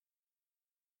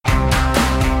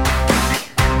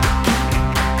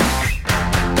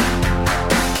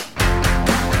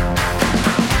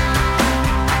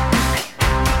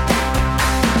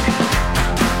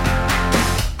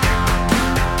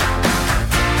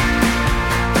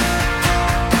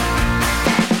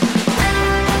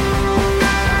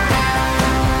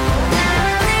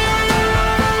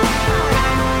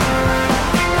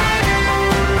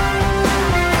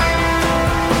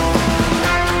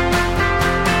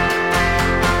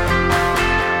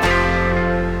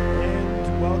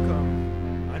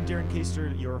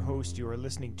host. You are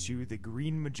listening to the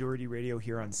Green Majority Radio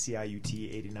here on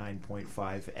CIUT 89.5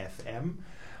 FM.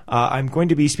 I'm going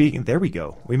to be speaking. There we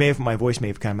go. My voice may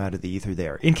have come out of the ether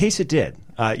there. In case it did,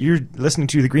 you're listening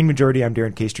to the Green Majority. I'm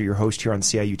Darren Caster, your host here on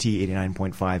CIUT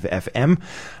 89.5 FM,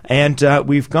 and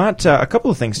we've got a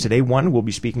couple of things today. One, we'll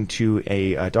be speaking to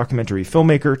a documentary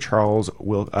filmmaker, Charles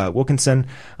Wilkinson,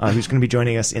 who's going to be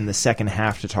joining us in the second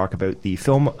half to talk about the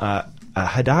film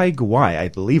Haidai Gwaii. I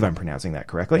believe I'm pronouncing that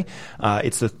correctly.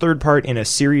 It's the third part in a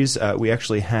series. We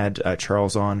actually had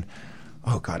Charles on.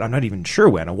 Oh God, I'm not even sure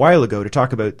when. A while ago to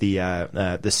talk about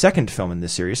the second film in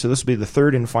this series. So this will be the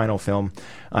third and final film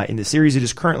in the series. It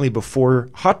is currently before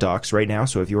Hot Docs right now.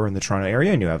 So if you're in the Toronto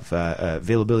area and you have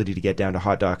availability to get down to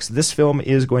Hot Docs, this film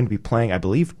is going to be playing. I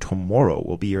believe tomorrow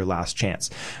will be your last chance.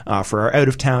 For our out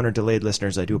of town or delayed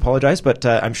listeners, I do apologize, but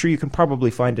I'm sure you can probably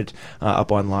find it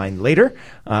up online later.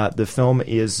 The film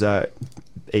is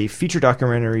a feature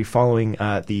documentary following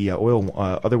the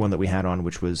other one that we had on,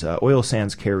 which was Oil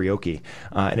Sands Karaoke.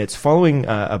 And it's following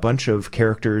a bunch of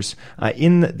characters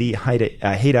in the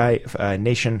Haidai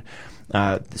Nation,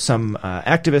 some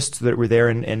activists that were there,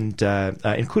 and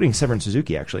including Severin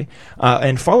Suzuki, actually,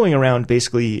 and following around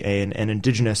basically an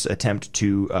indigenous attempt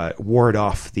to ward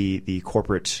off the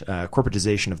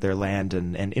corporatization of their land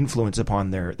and influence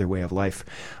upon their way of life.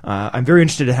 I'm very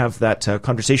interested to have that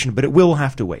conversation, but it will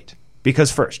have to wait.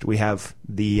 Because first, we have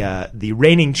the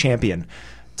reigning champion,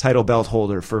 title belt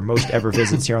holder for most ever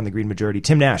visits here on the Green Majority,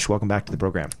 Tim Nash. Welcome back to the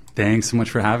program. Thanks so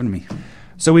much for having me.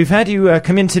 So we've had you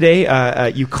come in today.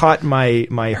 You caught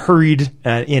my hurried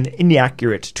and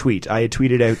inaccurate tweet. I had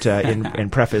tweeted out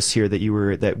in preface here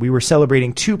that we were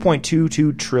celebrating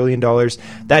 $2.22 trillion.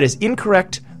 That is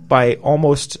incorrect by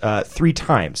almost 3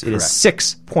 times. It is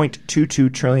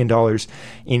 $6.22 trillion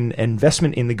in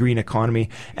investment in the green economy.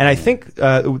 And I think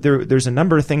there's a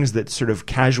number of things that sort of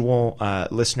casual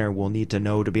listener will need to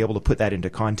know to be able to put that into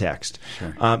context.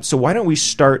 Sure. So why don't we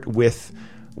start with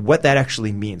what that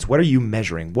actually means? What are you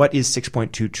measuring? What is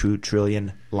 6.22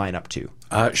 trillion line up to?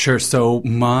 Sure. So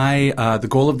the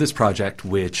goal of this project,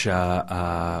 which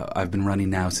I've been running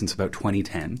now since about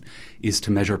 2010, is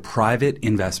to measure private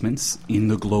investments in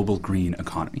the global green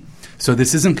economy. So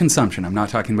this isn't consumption. I'm not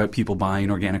talking about people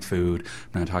buying organic food.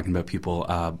 I'm not talking about people,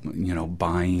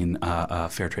 buying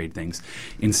fair trade things.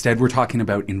 Instead, we're talking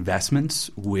about investments,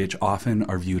 which often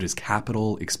are viewed as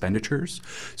capital expenditures.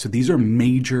 So these are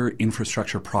major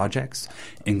infrastructure projects,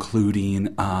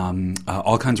 including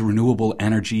all kinds of renewable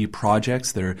energy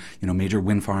projects. They're major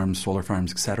wind farms, solar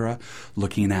farms, etc.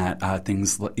 Looking at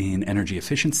things in energy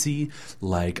efficiency,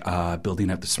 like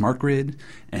building out the smart grid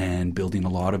and building a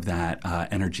lot of that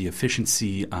energy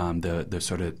efficiency, the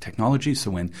sort of technology.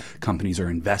 So when companies are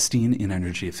investing in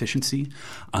energy efficiency,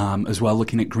 as well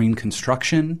looking at green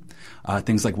construction,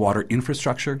 things like water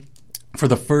infrastructure. For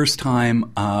the first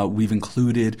time, we've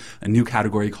included a new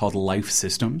category called life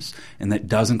systems, and that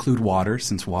does include water,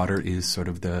 since water is sort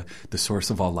of the source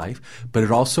of all life. But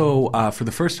it also, for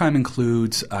the first time,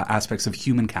 includes aspects of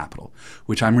human capital,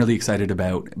 which I'm really excited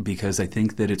about because I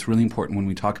think that it's really important when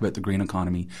we talk about the green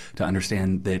economy to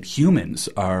understand that humans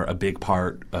are a big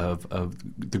part of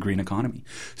the green economy.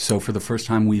 So for the first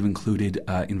time, we've included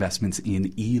investments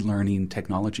in e-learning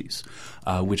technologies,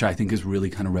 which I think is really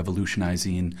kind of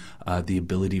revolutionizing the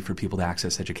ability for people to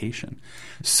access education.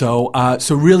 So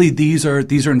really these are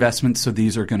investments. So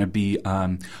these are going to be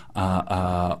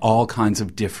all kinds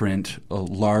of different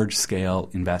large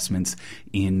scale investments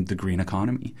in the green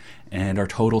economy. And our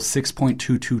total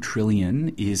 $6.22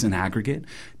 trillion is an aggregate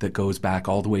that goes back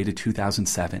all the way to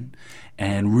 2007.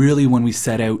 And really, when we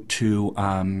set out to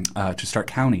start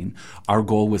counting, our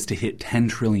goal was to hit $10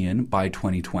 trillion by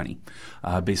 2020.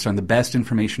 Based on the best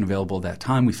information available at that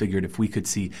time, we figured if we could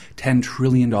see $10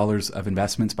 trillion of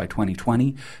investments by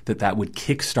 2020, that would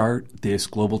kickstart this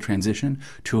global transition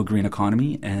to a green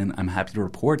economy. And I'm happy to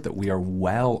report that we are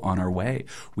well on our way.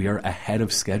 We are ahead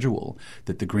of schedule,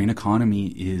 that the green economy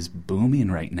is booming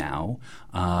right now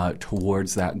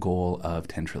towards that goal of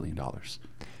 $10 trillion.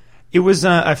 It was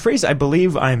a phrase, I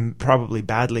believe I'm probably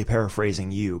badly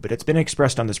paraphrasing you, but it's been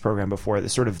expressed on this program before, the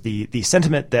sort of the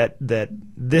sentiment that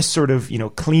this sort of,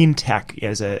 clean tech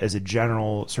as a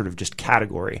general sort of just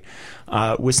category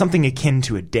was something akin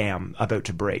to a dam about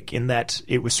to break, in that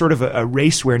it was sort of a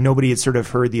race where nobody had sort of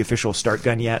heard the official start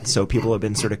gun yet, so people have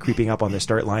been sort of creeping up on the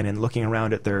start line and looking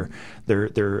around at their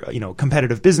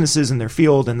competitive businesses in their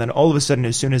field, and then all of a sudden,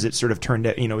 as soon as it sort of turned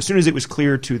out, as soon as it was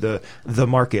clear to the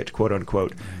market, quote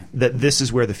unquote, that this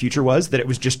is where the future was, that it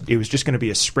was just going to be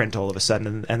a sprint all of a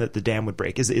sudden, and that the dam would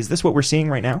break. Is this what we're seeing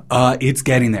right now? It's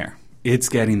getting there. It's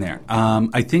getting there.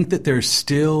 I think that there's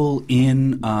still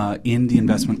in the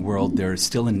investment world, there's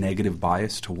still a negative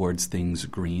bias towards things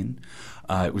green.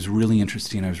 It was really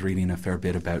interesting. I was reading a fair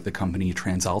bit about the company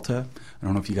TransAlta. I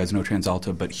don't know if you guys know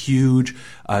TransAlta, but huge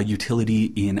utility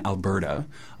in Alberta.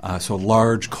 So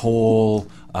large coal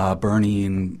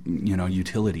burning,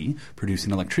 utility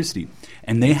producing electricity,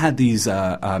 and they had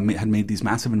had made these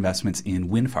massive investments in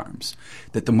wind farms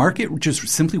that the market just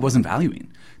simply wasn't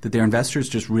valuing. That their investors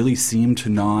just really seemed to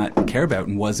not care about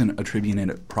and wasn't attributing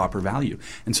it proper value.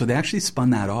 And so they actually spun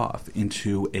that off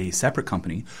into a separate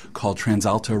company called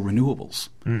TransAlta Renewables.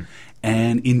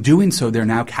 And in doing so, they're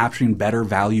now capturing better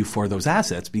value for those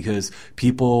assets because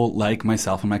people like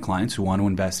myself and my clients who want to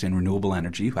invest in renewable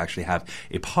energy, who actually have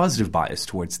a positive bias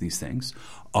towards these things,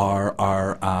 are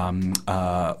looking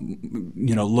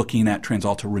at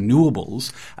TransAlta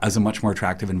Renewables as a much more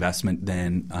attractive investment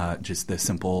than just the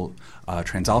simple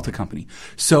TransAlta company.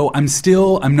 So I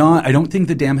don't think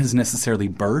the dam has necessarily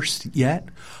burst yet.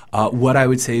 What I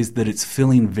would say is that it's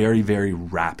filling very, very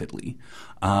rapidly.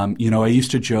 I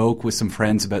used to joke with some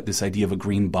friends about this idea of a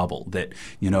green bubble that,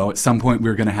 at some point we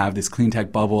were going to have this clean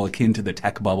tech bubble akin to the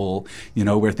tech bubble,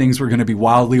 where things were going to be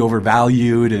wildly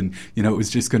overvalued and, it was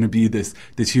just going to be this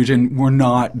huge, and we're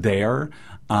not there.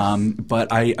 But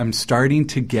I'm starting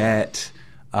to get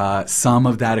some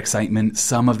of that excitement,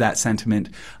 some of that sentiment.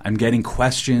 I'm getting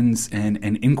questions and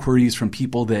inquiries from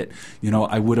people that,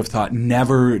 I would have thought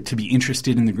never to be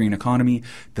interested in the green economy,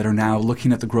 that are now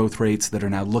looking at the growth rates, that are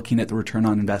now looking at the return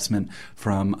on investment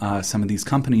from some of these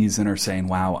companies and are saying,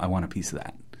 wow, I want a piece of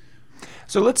that.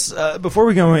 So let's before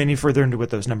we go any further into what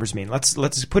those numbers mean,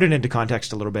 let's put it into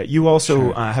context a little bit. You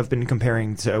also have been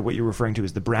comparing to what you're referring to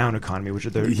as the brown economy, which are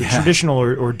the traditional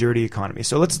or dirty economy.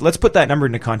 So let's put that number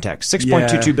into context.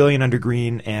 6.22 billion under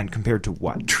green, and compared to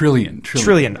what? Trillion.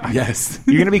 Yes,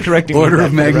 you're going to be correcting order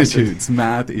of magnitudes.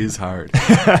 Math is hard,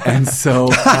 and so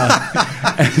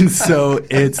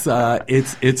it's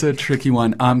a tricky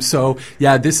one. So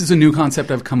this is a new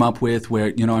concept I've come up with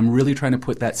where I'm really trying to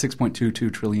put that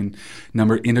 6.22 trillion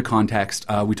number into context.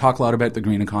 We talk a lot about the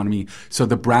green economy. So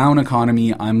the brown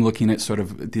economy, I'm looking at sort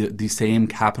of the same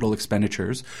capital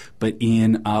expenditures, but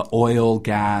in oil,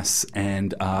 gas,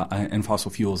 and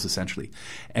fossil fuels, essentially.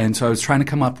 And so I was trying to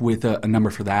come up with a number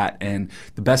for that. And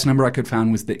the best number I could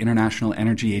find was the International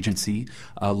Energy Agency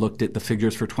looked at the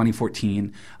figures for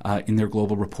 2014 in their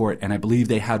global report, and I believe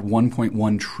they had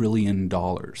 $1.1 trillion.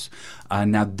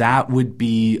 Now that would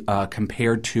be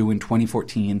compared to in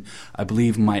 2014, I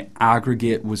believe my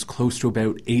aggregate was close to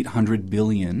about 800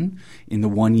 billion in the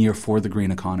 1 year for the green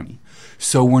economy.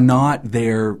 So we're not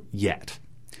there yet.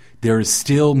 There is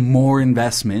still more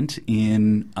investment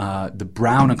in the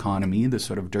brown economy, the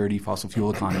sort of dirty fossil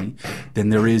fuel economy, than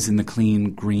there is in the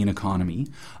clean green economy.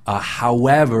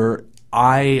 However,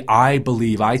 I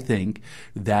think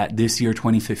that this year,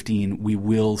 2015, we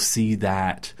will see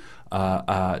that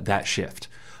shift.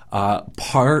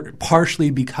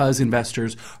 Partially because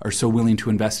investors are so willing to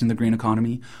invest in the green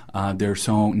economy. They're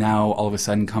so now all of a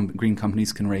sudden green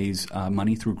companies can raise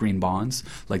money through green bonds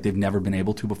like they've never been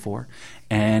able to before.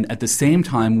 And at the same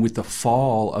time, with the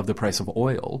fall of the price of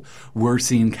oil, we're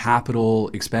seeing capital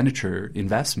expenditure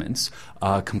investments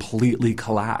completely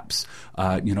collapse.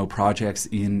 Projects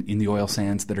in the oil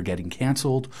sands that are getting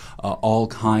canceled, all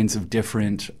kinds of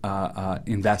different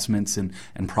investments and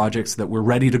projects that were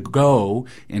ready to go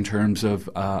in terms of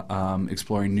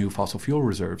exploring new fossil fuel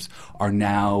reserves are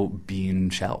now being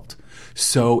shelved.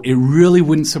 So it really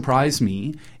wouldn't surprise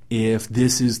me if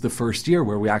this is the first year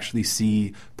where we actually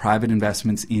see private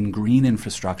investments in green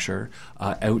infrastructure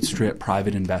outstrip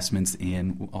private investments in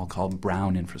what I'll call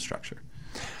brown infrastructure.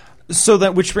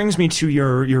 So which brings me to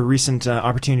your recent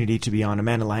opportunity to be on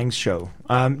Amanda Lang's show.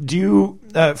 Do you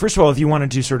first of all, if you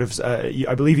wanted to sort of,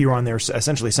 I believe you were on there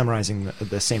essentially summarizing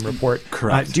the same report.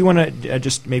 Correct. Do you want to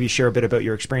just maybe share a bit about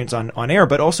your experience on air,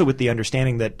 but also with the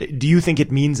understanding that, do you think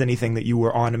it means anything that you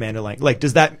were on Amanda Lang? Like,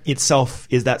 does that itself,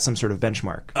 is that some sort of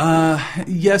benchmark?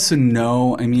 Yes and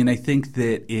no. I mean, I think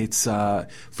that it's,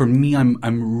 for me,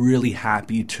 I'm really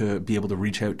happy to be able to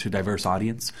reach out to a diverse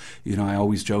audience. I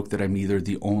always joke that I'm either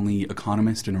the only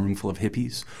economist in a room full of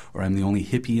hippies, or I'm the only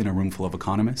hippie in a room full of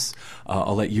economists.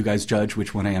 I'll let you guys judge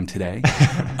which one I am today.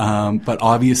 But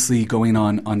obviously, going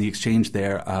on the exchange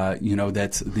there,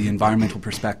 that's the environmental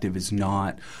perspective is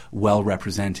not well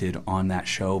represented on that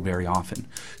show very often.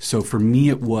 So for me,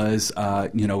 it was,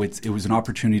 it was an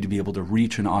opportunity to be able to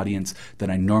reach an audience that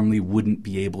I normally wouldn't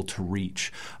be able to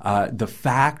reach. The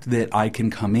fact that I can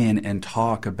come in and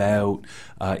talk about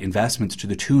investments to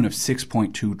the tune of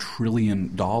 $6.2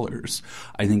 trillion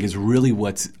I think is really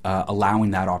what's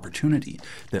allowing that opportunity.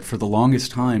 That for the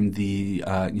longest time, the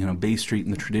Bay Street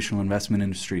and the traditional investment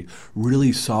industry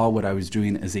really saw what I was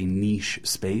doing as a niche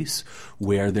space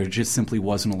where there just simply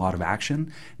wasn't a lot of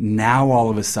action. Now, all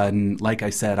of a sudden, like I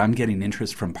said, I'm getting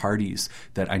interest from parties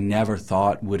that I never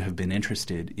thought would have been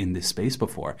interested in this space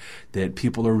before. That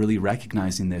people are really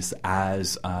recognizing this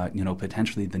as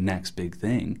potentially the next big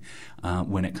thing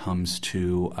when it comes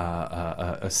to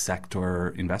a sector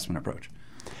investment approach.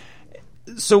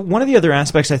 So one of the other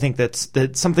aspects I think that's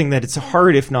something that it's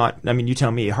hard, if not, I mean, you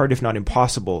tell me, hard if not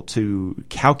impossible to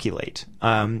calculate,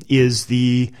 is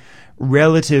the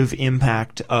relative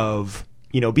impact of,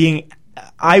 being,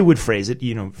 I would phrase it,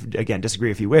 again, disagree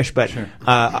if you wish, but sure.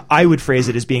 I would phrase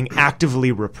it as being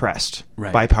actively repressed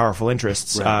right. by powerful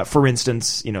interests. Right. For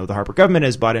instance, the Harper government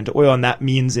has bought into oil, and that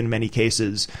means in many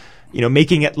cases,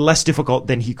 making it less difficult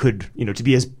than he could, to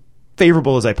be as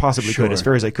favorable as I possibly sure. could, as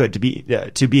fair as I could,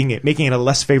 making it a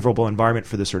less favorable environment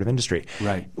for this sort of industry.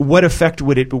 Right. What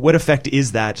effect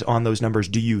is that on those numbers,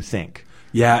 do you think?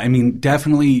 Yeah, I mean,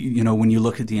 definitely, when you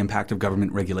look at the impact of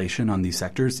government regulation on these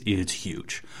sectors, it's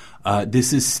huge.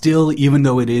 This is still, even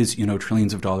though it is,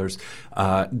 trillions of dollars,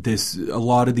 a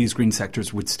lot of these green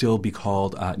sectors would still be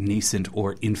called nascent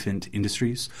or infant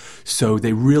industries. So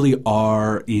they really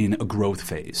are in a growth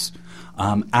phase.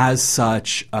 As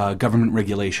such, government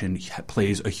regulation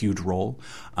plays a huge role.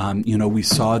 We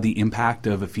saw the impact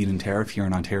of a feed-in tariff here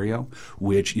in Ontario,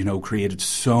 which, created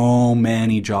so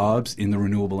many jobs in the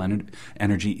renewable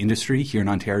energy industry here in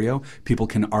Ontario. People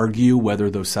can argue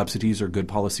whether those subsidies are good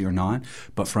policy or not,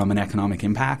 but from an economic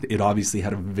impact, it obviously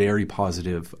had a very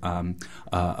positive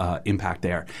impact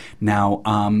there. Now,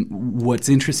 what's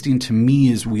interesting to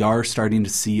me is we are starting to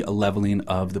see a leveling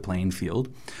of the playing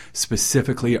field,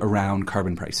 specifically around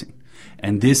carbon pricing.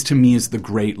 And this, to me, is the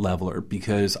great leveler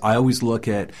because I always look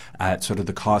at sort of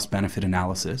the cost-benefit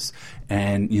analysis.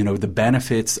 And, the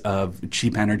benefits of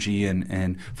cheap energy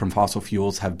and from fossil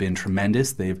fuels have been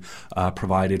tremendous. They've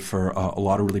provided for a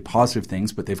lot of really positive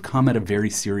things, but they've come at a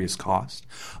very serious cost,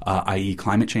 i.e.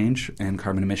 climate change and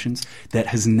carbon emissions, that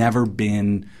has never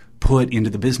been put into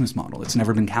the business model. It's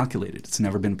never been calculated. It's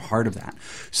never been part of that.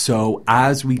 So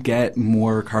as we get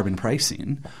more carbon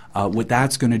pricing, what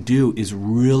that's going to do is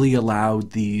really allow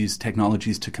these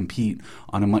technologies to compete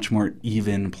on a much more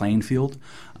even playing field.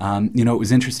 It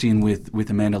was interesting with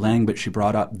Amanda Lang, but she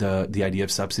brought up the idea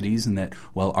of subsidies and that,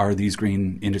 well, are these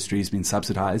green industries being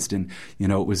subsidized? And,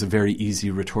 it was a very easy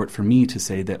retort for me to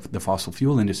say that the fossil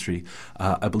fuel industry,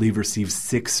 I believe, receives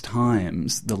 6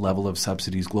 times the level of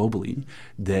subsidies globally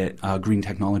that green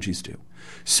technologies do.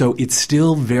 So it's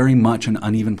still very much an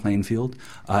uneven playing field.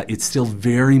 It still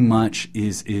very much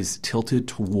is tilted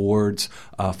towards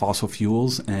fossil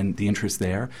fuels and the interest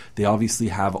there. They obviously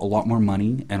have a lot more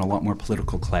money and a lot more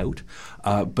political clout,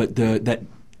 but that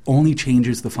only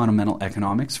changes the fundamental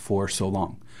economics for so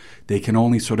long. They can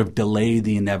only sort of delay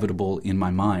the inevitable in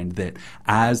my mind that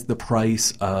as the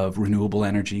price of renewable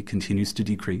energy continues to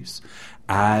decrease,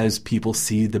 as people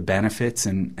see the benefits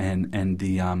and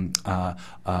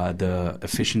the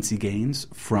efficiency gains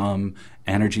from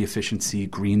energy efficiency,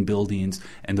 green buildings,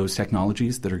 and those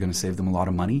technologies that are going to save them a lot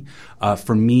of money.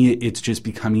 For me, it's just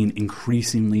becoming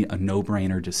increasingly a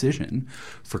no-brainer decision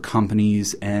for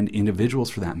companies and individuals,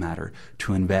 for that matter,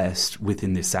 to invest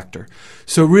within this sector.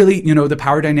 So really, the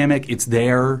power dynamic, it's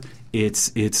there.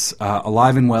 It's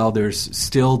alive and well. There's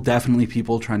still definitely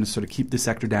people trying to sort of keep the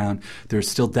sector down. There's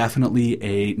still definitely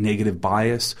a negative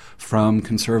bias from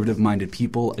conservative-minded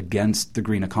people against the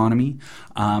green economy.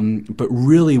 But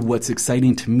really what's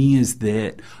exciting to me is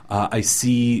that I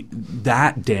see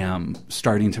that dam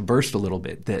starting to burst a little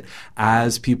bit, that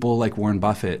as people like Warren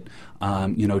Buffett,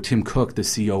 Tim Cook, the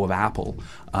CEO of Apple,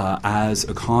 as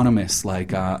economists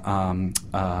like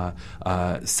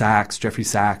Jeffrey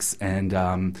Sachs,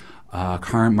 and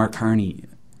Mark Carney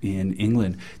in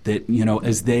England, that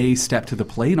as they step to the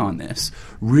plate on this,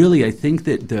 really I think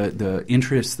that the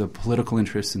interests, the political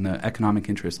interests and the economic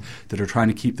interests that are trying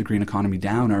to keep the green economy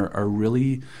down are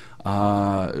really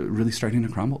starting to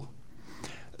crumble.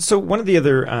 So one of the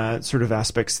other sort of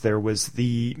aspects there was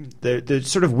the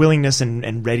sort of willingness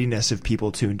and readiness of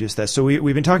people to induce that. So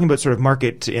we've been talking about sort of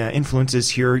market influences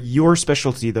here. Your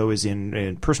specialty, though, is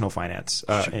in personal finance.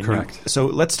 Correct. So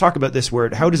let's talk about this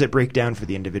word. How does it break down for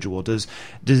the individual? Do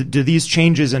these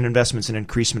changes in investments and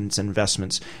increasements in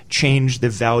investments change the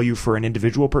value for an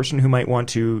individual person who might want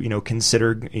to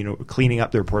consider cleaning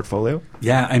up their portfolio?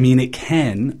 Yeah, I mean, it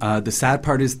can. The sad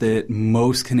part is that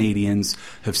most Canadians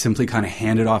have simply kind of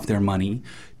handed off their money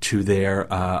to their,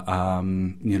 to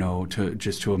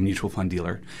a mutual fund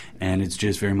dealer, and it's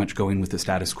just very much going with the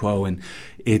status quo. And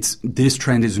this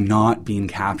trend is not being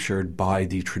captured by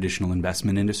the traditional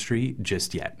investment industry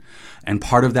just yet. And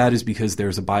part of that is because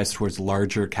there's a bias towards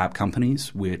larger cap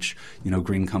companies, which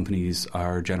green companies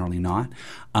are generally not.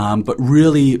 But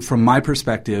really, from my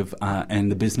perspective,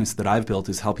 and the business that I've built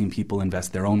is helping people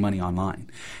invest their own money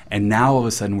online. And now all of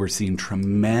a sudden we're seeing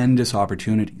tremendous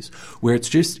opportunities where it's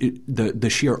just the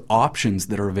sheer options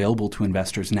that are available to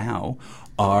investors now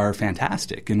are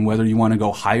fantastic. And whether you want to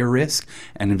go higher risk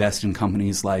and invest in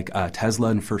companies like Tesla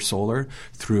and First Solar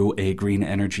through a green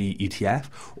energy ETF,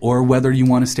 or whether you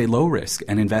want to stay low risk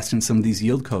and invest in some of these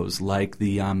yield cos like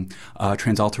the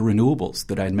TransAlta Renewables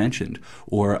that I had mentioned,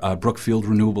 or Brookfield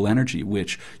Renewable Energy,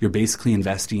 which you're basically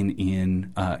investing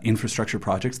in infrastructure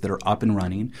projects that are up and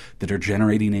running, that are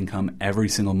generating income every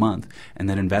single month, and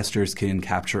that investors can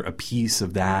capture a piece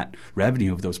of that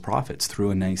revenue, of those profits,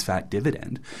 through a nice fat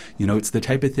dividend. It's the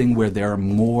type of thing where there are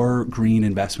more green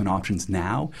investment options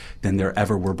now than there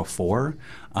ever were before.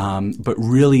 But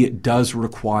really, it does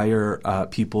require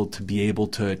people to be able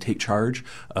to take charge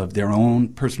of their own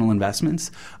personal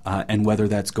investments, and whether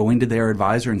that's going to their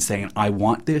advisor and saying, I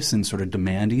want this, and sort of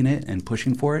demanding it and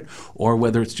pushing for it, or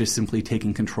whether it's just simply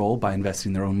taking control by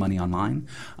investing their own money online.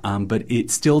 But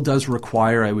it still does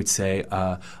require, I would say,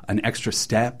 an extra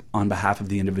step on behalf of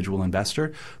the individual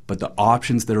investor. But the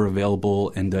options that are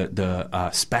available and the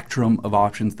spectrum of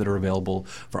options that are available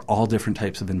for all different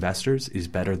types of investors is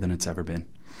better than it's ever been.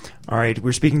 All right,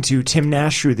 we're speaking to Tim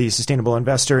Nash, the sustainable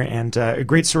investor, and a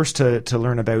great source to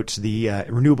learn about the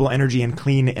renewable energy and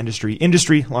clean industry.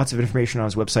 Lots of information on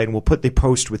his website, and we'll put the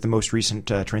post with the most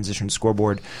recent transition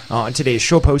scoreboard on today's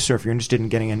show post. So if you're interested in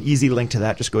getting an easy link to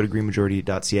that, just go to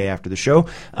greenmajority.ca after the show.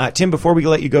 Tim, before we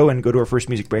let you go and go to our first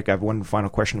music break, I have one final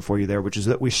question for you there, which is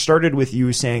that we started with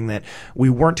you saying that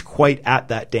we weren't quite at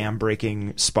that dam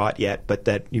breaking spot yet, but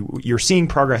that you're seeing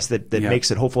progress that makes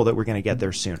it hopeful that we're going to get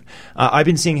there soon. I've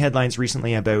been seeing headlines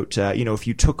recently about if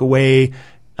you took away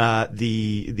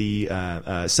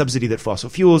the subsidy that fossil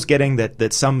fuels getting,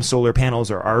 that some solar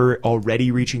panels are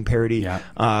already reaching parity. Yeah.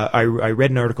 I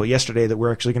read an article yesterday that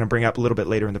we're actually going to bring up a little bit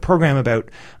later in the program about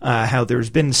how there's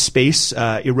been space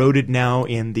eroded now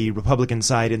in the Republican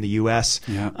side in the U.S.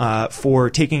 For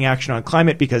taking action on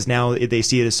climate, because now they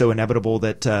see it as so inevitable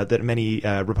that many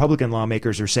Republican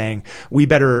lawmakers are saying we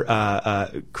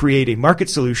better create a market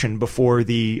solution before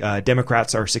the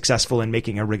Democrats are successful in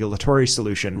making a regulatory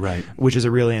solution, right. Which is a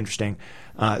really interesting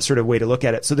sort of way to look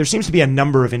at it. So there seems to be a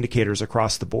number of indicators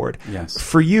across the board. Yes.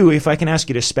 For you, if I can ask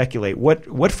you to speculate,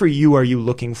 what for you are you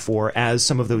looking for as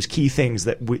some of those key things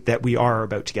that we are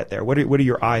about to get there? What are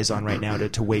your eyes on right now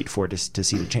to wait for to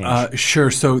see the change?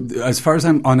 Sure. So as far as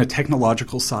I'm on a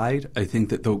technological side, I think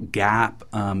that the gap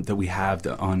that we have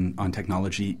on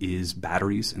technology is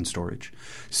batteries and storage.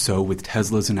 So with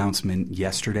Tesla's announcement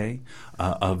yesterday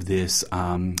of this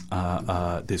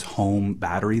this home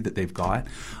battery that they've got,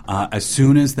 as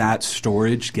soon as that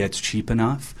storage gets cheap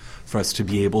enough for us to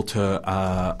be able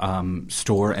to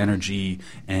store energy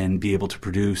and be able to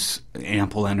produce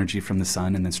ample energy from the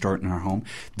sun and then store it in our home,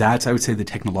 that's, I would say, the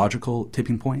technological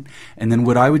tipping point. And then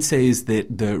what I would say is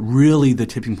that the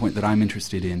tipping point that I'm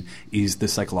interested in is the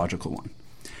psychological one.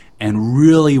 And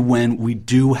really, when we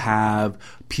do have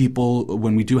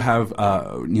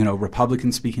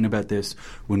Republicans speaking about this,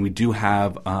 when we do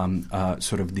have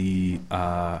sort of the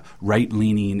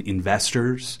right-leaning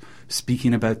investors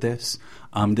speaking about this,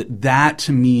 that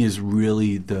to me is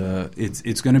really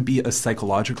it's going to be a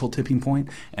psychological tipping point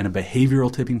and a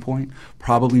behavioral tipping point,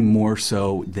 probably more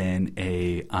so than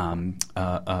a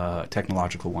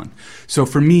technological one. So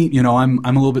for me, I'm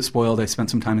a little bit spoiled. I spent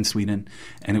some time in Sweden,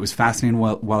 and it was fascinating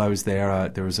while I was there.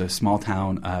 There was a small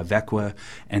town, Växjö,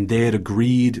 and they had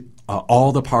agreed,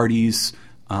 all the parties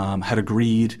had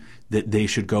agreed that they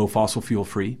should go fossil fuel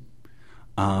free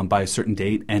by a certain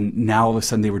date, and now all of a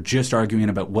sudden they were just arguing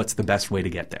about what's the best way to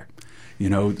get there.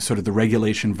 Sort of the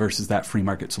regulation versus that free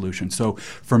market solution. So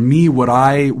for me, what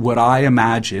I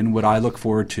imagine, what I look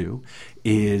forward to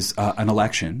is an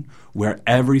election where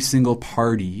every single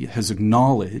party has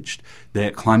acknowledged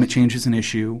that climate change is an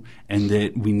issue and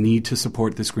that we need to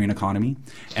support this green economy.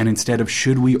 And instead of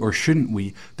should we or shouldn't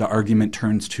we, the argument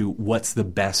turns to what's the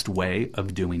best way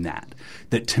of doing that.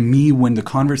 That to me, when the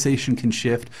conversation can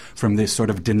shift from this sort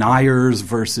of deniers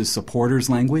versus supporters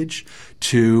language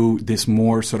to this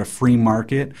more sort of free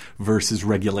market versus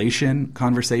regulation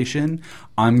conversation,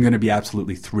 I'm going to be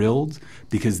absolutely thrilled,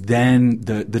 because then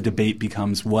the debate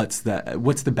becomes what's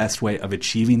the best way of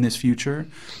achieving this future,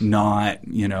 not,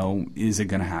 is it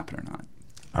going to happen or not.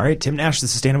 All right, Tim Nash, the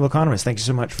Sustainable Economist. Thank you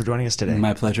so much for joining us today.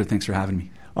 My pleasure. Thanks for having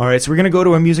me. All right, so we're going to go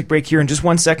to a music break here in just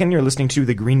 1 second. You're listening to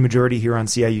The Green Majority here on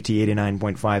CIUT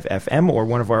 89.5 FM, or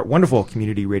one of our wonderful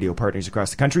community radio partners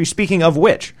across the country. Speaking of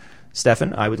which,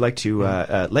 Stefan, I would like to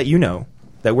let you know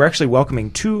that we're actually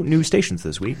welcoming 2 new stations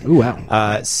this week. Ooh, wow.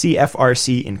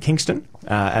 CFRC in Kingston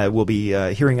will be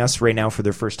hearing us right now for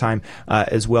their first time,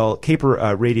 as well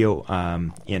Caper Radio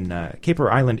in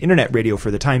Caper Island Internet Radio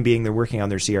for the time being. They're working on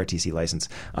their CRTC license.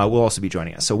 Will also be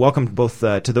joining us. So welcome both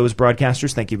to those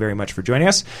broadcasters. Thank you very much for joining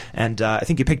us. And I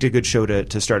think you picked a good show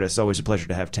to start us. It's always a pleasure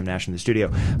to have Tim Nash in the studio.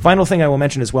 Final thing I will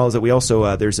mention as well is that we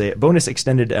also, there's a bonus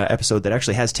extended episode that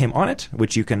actually has Tim on it,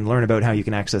 which you can learn about how you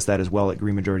can access that as well at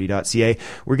greenmajority.ca.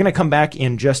 We're going to come back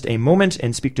in just a moment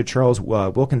and speak to Charles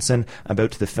Wilkinson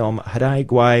about the film Haida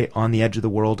Gwaii, On the Edge of the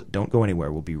World. Don't go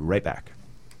anywhere. We'll be right back.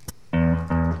 When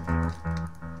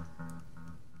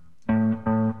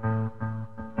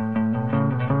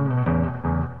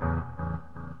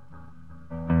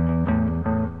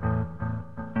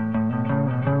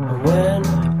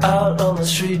out on the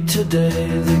street today,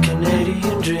 the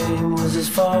Canadian dream was as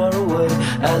far away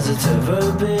as it's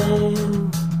ever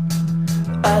been.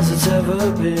 As it's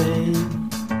ever been.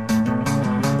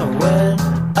 I went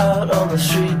out on the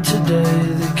street today,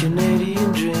 the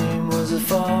Canadian dream was as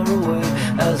far away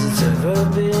as it's ever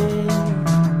been.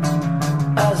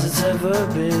 As it's ever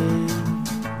been.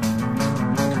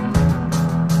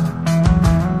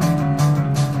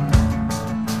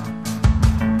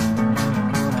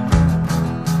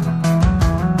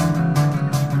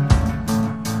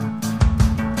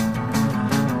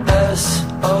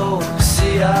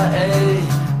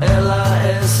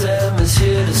 SOCIA-LISM is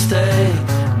here to stay.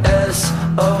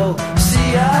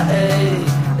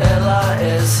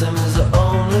 SOCIA-LISM is the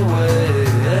only way.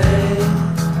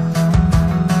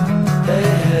 Hey,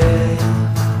 hey.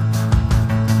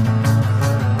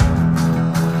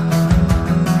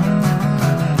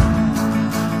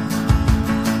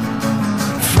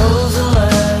 Frozen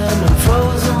land and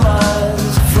frozen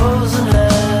minds, frozen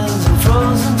hands and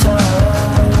frozen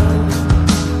time.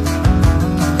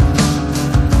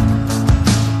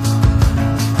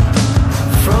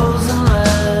 Frozen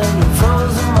land and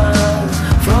frozen minds,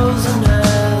 frozen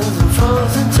hands and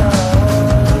frozen time.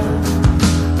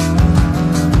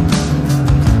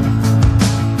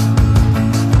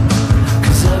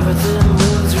 'Cause everything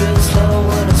moves real slow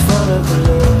when it's floated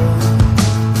below.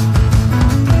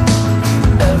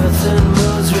 Everything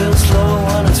moves real slow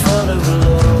when it's floated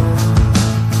below.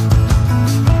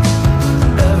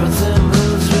 Everything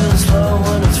moves real slow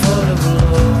when it's floated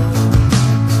below.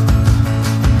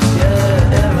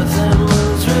 Yeah, everything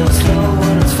moves real slow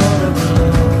when it's floated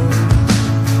below.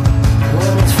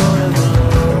 When it's floated below.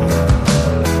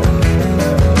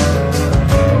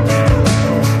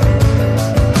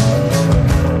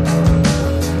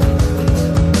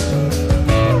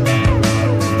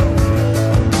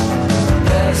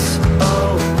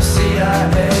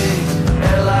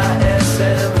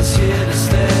 SOCIA-LISM is here to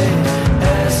stay.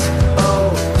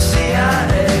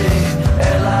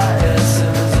 SOCIA-LISM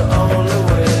is the only way.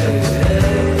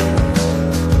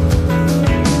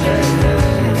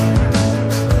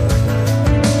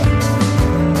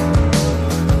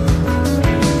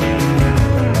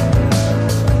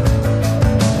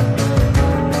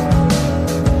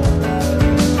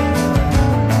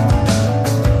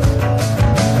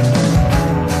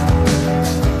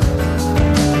 hey.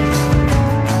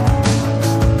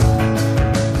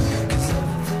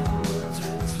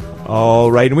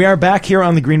 All right, and we are back here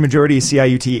on the Green Majority,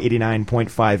 CIUT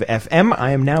 89.5 FM.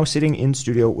 I am now sitting in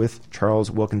studio with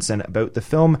Charles Wilkinson about the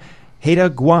film Haida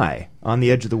Gwaii, On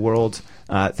the Edge of the World.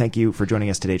 Thank you for joining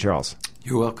us today, Charles.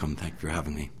 You're welcome. Thank you for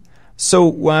having me.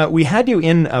 So we had you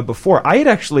in before. I had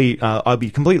actually, I'll be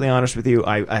completely honest with you,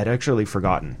 I had actually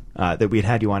forgotten that we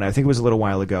had you on. I think it was a little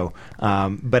while ago.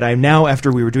 But I'm now,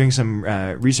 after we were doing some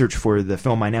research for the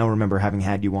film, I now remember having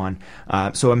had you on.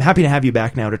 So I'm happy to have you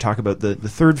back now to talk about the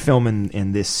third film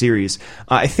in this series.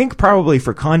 I think probably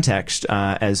for context,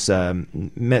 as some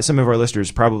of our listeners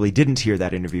probably didn't hear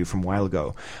that interview from a while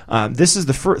ago, this is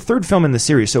the third film in the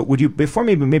series. So would you, before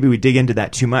maybe we dig into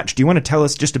that too much, do you want to tell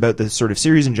us just about the sort of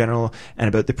series in general and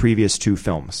about the previous 2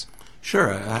 films?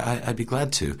 Sure, I'd be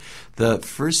glad to. The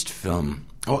first film.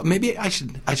 Oh, maybe I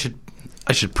should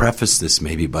preface this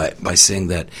maybe by saying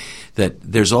that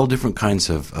there's all different kinds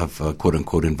of quote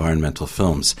unquote environmental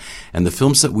films, and the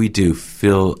films that we do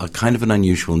fill a kind of an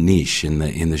unusual niche in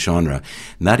the genre,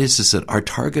 and that is that our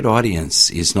target audience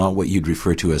is not what you'd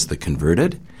refer to as the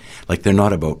converted, Like, they're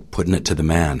not about putting it to the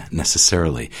man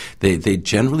necessarily. They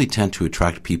generally tend to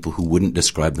attract people who wouldn't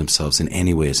describe themselves in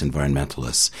any way as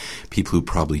environmentalists, people who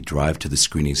probably drive to the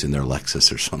screenings in their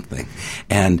Lexus or something.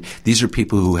 And these are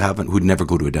people who'd never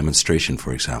go to a demonstration,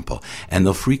 for example. And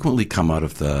they'll frequently come out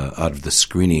of the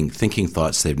screening thinking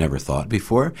thoughts they've never thought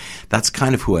before. That's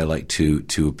kind of who I like to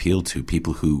appeal to,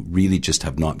 people who really just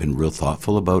have not been real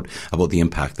thoughtful about the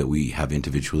impact that we have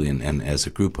individually and as a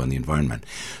group on the environment.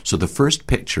 So the first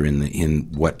picture in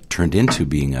what turned into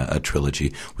being a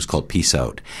trilogy was called Peace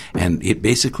Out. And it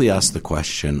basically asked the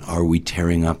question, are we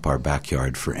tearing up our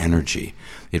backyard for energy?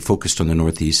 It focused on the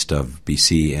northeast of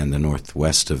BC and the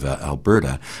northwest of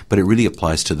Alberta, but it really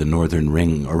applies to the northern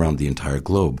ring around the entire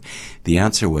globe. The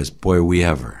answer was, boy, are we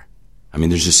ever. I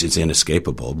mean, it's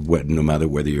inescapable. No matter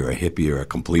whether you're a hippie or a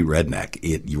complete redneck,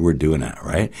 you were doing it,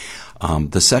 right?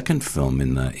 The second film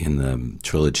in the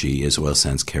trilogy is Oil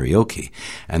Sands Karaoke,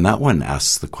 and that one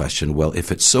asks the question: well, if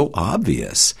it's so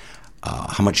obvious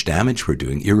how much damage we're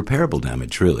doing, irreparable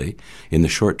damage, really, in the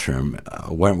short term,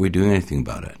 why aren't we doing anything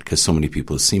about it? Because so many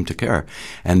people seem to care.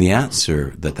 And the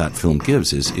answer that film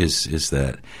gives is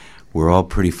that we're all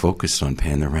pretty focused on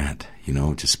paying the rent.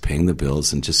 Just paying the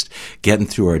bills and just getting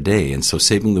through our day. And so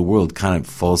saving the world kind of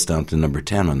falls down to number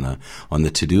 10 on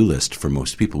the to-do list for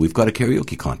most people. We've got a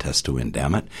karaoke contest to win,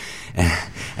 damn it.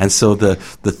 And so the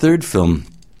third film,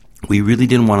 we really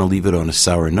didn't want to leave it on a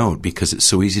sour note because it's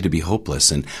so easy to be hopeless.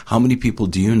 And how many people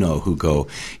do you know who go,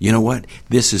 you know what,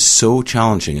 this is so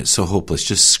challenging, it's so hopeless,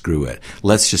 just screw it.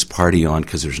 Let's just party on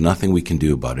because there's nothing we can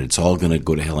do about it. It's all going to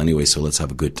go to hell anyway, so let's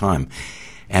have a good time.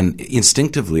 And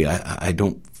instinctively,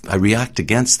 I react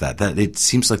against that. That it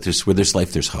seems like where there's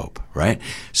life, there's hope, right?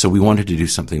 So we wanted to do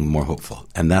something more hopeful,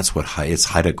 and that's what it's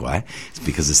Haida Gwaii. It's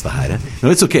because it's the Haida.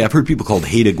 No, it's okay. I've heard people called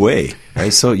Haida Gwaii,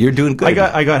 right? So you're doing good.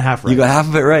 I got half right. You got half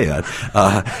of it right.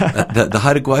 The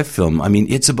Haida Gwaii film. I mean,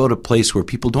 it's about a place where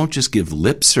people don't just give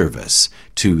lip service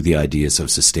to the ideas of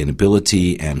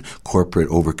sustainability and corporate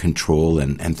over control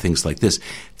and things like this.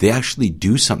 They actually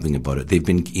do something about it. They've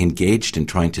been engaged in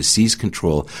trying to seize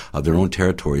control of their own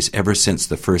territories ever since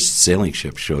the first sailing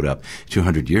ship showed up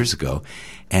 200 years ago.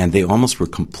 And they almost were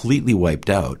completely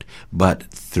wiped out, but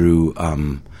through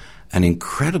an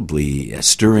incredibly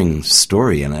stirring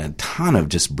story and a ton of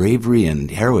just bravery and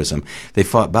heroism, they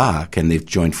fought back, and they've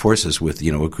joined forces with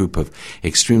a group of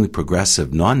extremely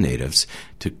progressive non-natives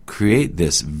to create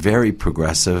this very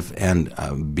progressive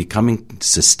and becoming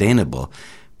sustainable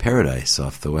paradise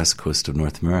off the west coast of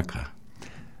North America.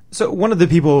 So one of the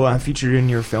people featured in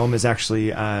your film is actually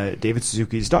David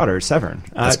Suzuki's daughter, Severn.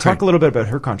 Talk a little bit about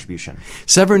her contribution.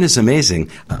 Severn is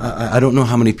amazing. I don't know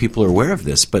how many people are aware of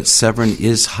this, but Severn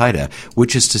is Haida,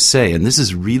 which is to say, and this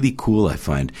is really cool, I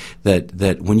find,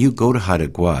 that when you go to Haida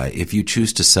Gwaii, if you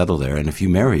choose to settle there, and if you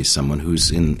marry someone who's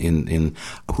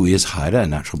who is Haida, a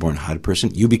natural-born Haida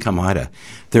person, you become Haida.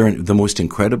 They're the most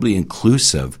incredibly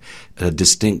inclusive,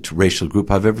 distinct racial group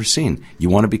I've ever seen. You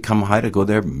want to become a Haida, go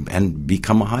there and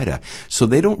become a Haida. So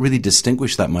they don't really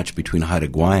distinguish that much between Haida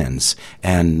Gwaians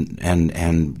and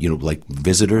like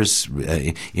visitors,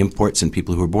 imports, and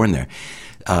people who were born there.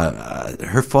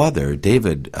 Her father,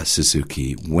 David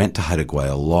Suzuki, went to Haida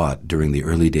Gwaii a lot during the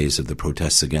early days of the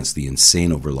protests against the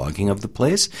insane overlogging of the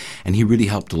place, and he really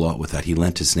helped a lot with that. He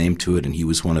lent his name to it, and he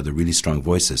was one of the really strong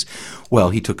voices. Well,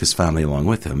 he took his family along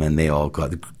with him, and they all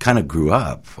kind of grew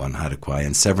up on Haida Gwaii,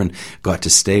 and Severn got to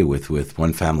stay with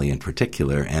one family in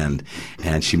particular, and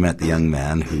she met the young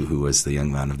man who was the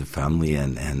young man of the family,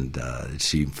 and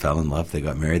she fell in love. They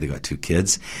got married. They got 2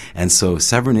 kids, and so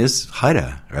Severn is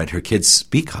Haida, right? Her kids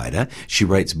speak Haida. She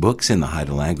writes books in the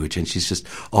Haida language, and she's just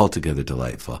altogether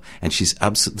delightful. And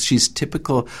she's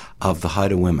typical of the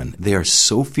Haida women. They are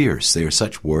so fierce. They are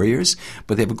such warriors,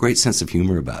 but they have a great sense of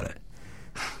humor about it.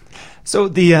 So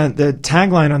the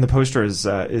tagline on the poster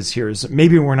is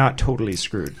maybe we're not totally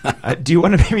screwed. Do you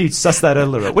want to maybe suss that out a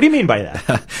little bit? What do you mean by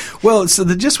that? Well, so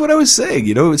just what I was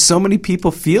saying, so many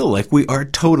people feel like we are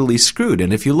totally screwed.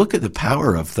 And if you look at the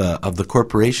power of the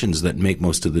corporations that make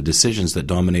most of the decisions that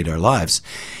dominate our lives,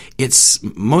 it's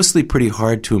mostly pretty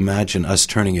hard to imagine us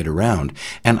turning it around.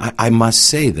 And I must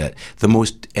say that the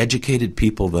most educated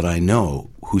people that I know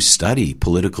who study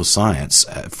political science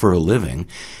for a living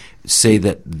say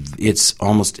that it's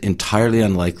almost entirely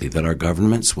unlikely that our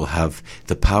governments will have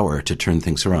the power to turn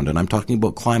things around. And I'm talking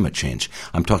about climate change.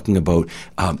 I'm talking about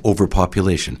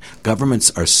overpopulation.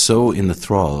 Governments are so in the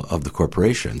thrall of the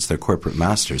corporations, their corporate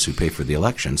masters who pay for the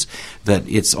elections, that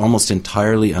it's almost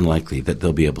entirely unlikely that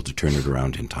they'll be able to turn it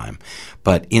around in time.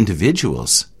 But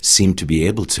individuals seem to be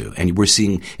able to. And we're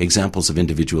seeing examples of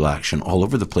individual action all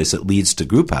over the place that leads to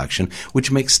group action,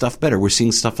 which makes stuff better. We're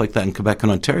seeing stuff like that in Quebec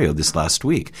and Ontario this last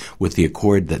week with the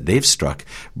accord that they've struck,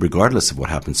 regardless of what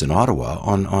happens in Ottawa,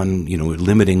 on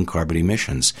limiting carbon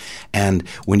emissions. And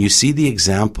when you see the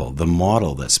example, the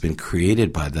model that's been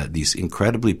created by these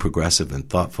incredibly progressive and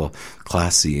thoughtful,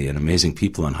 classy and amazing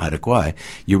people in Haida Gwaii,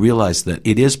 you realize that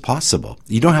it is possible.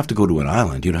 You don't have to go to an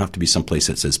island. You don't have to be someplace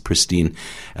that's as pristine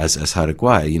as Haida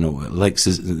Gwaii. Like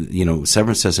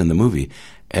Severance says in the movie,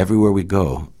 everywhere we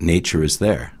go, nature is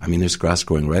there. I mean, there's grass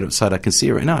growing right outside. I can see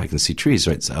it right now. I can see trees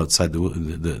right outside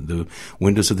the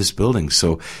windows of this building.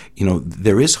 So,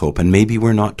 there is hope, and maybe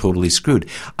we're not totally screwed.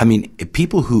 I mean,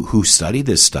 people who study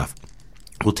this stuff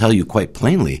will tell you quite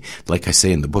plainly, like I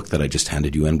say in the book that I just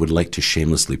handed you and would like to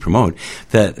shamelessly promote,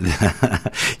 that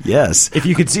yes. If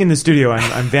you could see in the studio,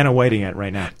 I'm Vanna Whiting it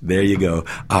right now. There you go.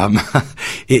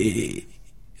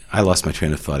 I lost my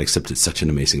train of thought, except it's such an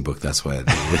amazing book. That's why I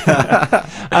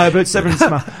did. But Severance.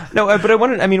 No, but I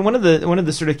wanted. I mean, one of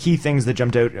the sort of key things that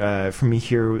jumped out for me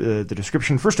here, the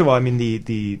description. First of all, I mean the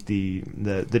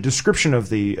description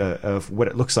of of what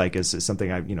it looks like is something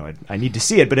I need to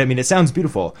see it. But I mean, it sounds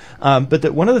beautiful.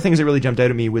 But one of the things that really jumped out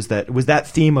at me was that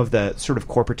theme of the sort of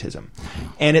corporatism,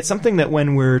 and it's something that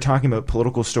when we're talking about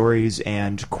political stories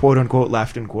and quote unquote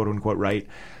left and quote unquote right,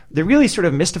 that really sort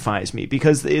of mystifies me,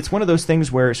 because it's one of those things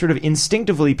where sort of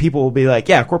instinctively people will be like,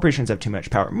 yeah, corporations have too much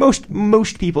power.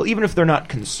 Most people, even if they're not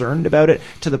concerned about it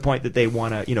to the point that they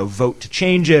want to, vote to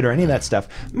change it or any of that stuff,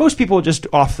 most people just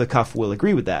off the cuff will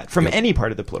agree with that from any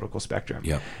part of the political spectrum.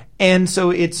 Yep. And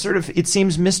so it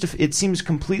seems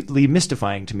completely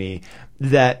mystifying to me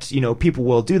that, people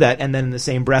will do that and then in the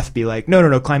same breath be like,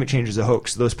 no, climate change is a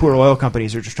hoax. Those poor oil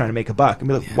companies are just trying to make a buck. And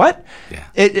be like, what?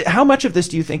 Yeah. How much of this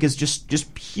do you think is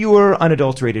just pure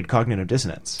unadulterated cognitive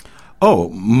dissonance? Oh,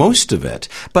 most of it.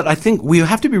 But I think we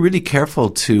have to be really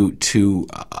careful to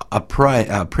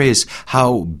appraise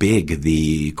how big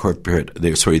the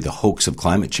hoax of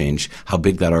climate change, how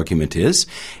big that argument is.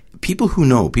 People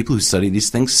who study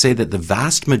these things say that the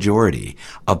vast majority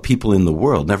of people in the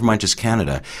world, never mind just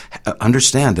Canada,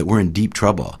 understand that we're in deep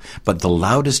trouble. But the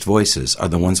loudest voices are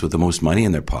the ones with the most money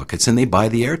in their pockets, and they buy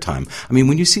the airtime. I mean,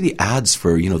 when you see the ads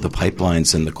for, the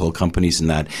pipelines and the coal companies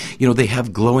and that, they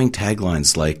have glowing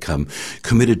taglines like,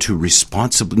 committed to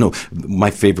my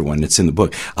favorite one, it's in the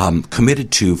book,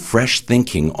 committed to fresh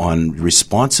thinking on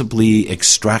responsibly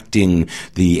extracting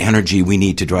the energy we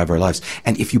need to drive our lives.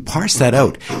 And if you parse that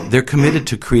out, they're committed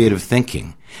to creative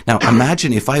thinking. Now,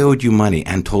 imagine if I owed you money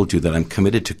and told you that I'm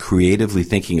committed to creatively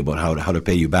thinking about how to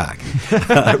pay you back.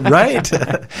 Right?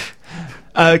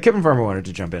 Kevin Farmer wanted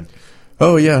to jump in.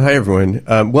 Oh, yeah. Hi, everyone.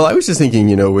 Well, I was just thinking,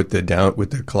 with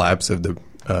the collapse of the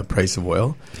price of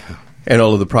oil and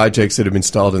all of the projects that have been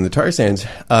stalled in the tar sands,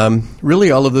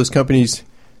 really all of those companies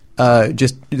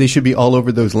they should be all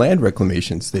over those land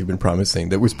reclamations they've been promising.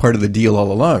 That was part of the deal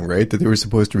all along, right? That they were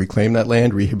supposed to reclaim that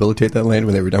land, rehabilitate that land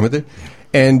when they were done with it.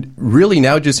 And really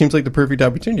now it just seems like the perfect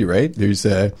opportunity, right? There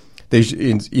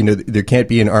can't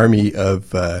be an army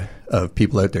of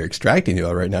people out there extracting the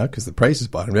oil right now because the price is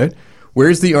bottomed out.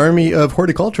 Where's the army of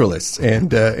horticulturalists and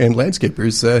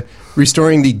landscapers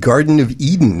restoring the Garden of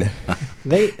Eden?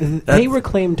 They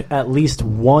reclaimed at least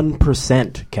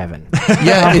 1%, Kevin.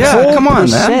 Yeah, come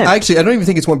on, man. Actually, I don't even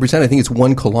think it's 1%. I think it's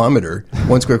 1 kilometer,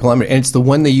 1 square kilometer. And it's the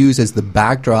one they use as the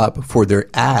backdrop for their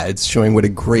ads showing what a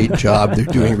great job they're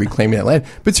doing reclaiming that land.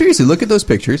 But seriously, look at those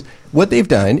pictures. What they've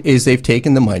done is they've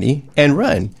taken the money and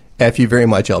run. F you very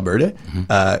much, Alberta.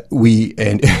 Mm-hmm.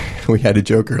 We had a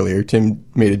joke earlier. Tim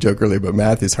made a joke earlier about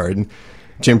math is hard, and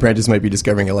Jim Prentice might be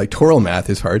discovering electoral math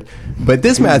is hard, but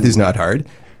this math is not hard.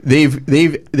 They've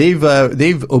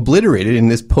obliterated in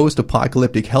this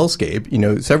post-apocalyptic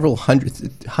hellscape, several hundreds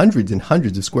and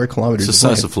hundreds of square kilometers. It's the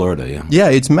size of Florida, yeah. Yeah,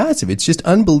 it's massive. It's just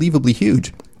unbelievably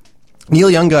huge. Neil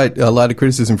Young got a lot of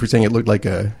criticism for saying it looked like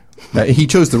he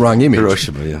chose the wrong image.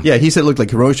 Hiroshima, yeah. Yeah, he said it looked like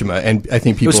Hiroshima, and I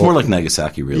think people. It was more like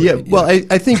Nagasaki, really. Yeah, well,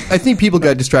 I think people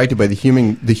got distracted by the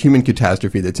human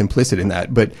catastrophe that's implicit in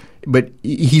that. But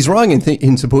he's wrong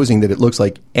in supposing that it looks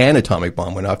like an atomic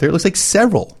bomb went off there. It looks like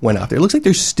several went off there. It looks like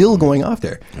they're still going off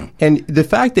there. Yeah. And the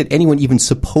fact that anyone even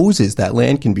supposes that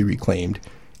land can be reclaimed,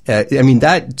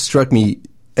 that struck me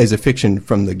as a fiction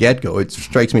from the get-go. It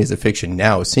strikes me as a fiction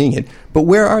now, seeing it. But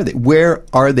where are they? Where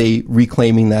are they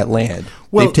reclaiming that land?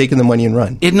 Well, they've taken the money and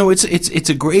run. It's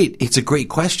a great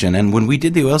question. And when we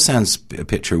did the oil sands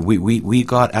picture, we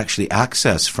got actually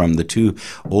access from the two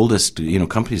oldest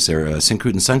companies there,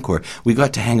 Syncrude and Suncor. We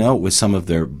got to hang out with some of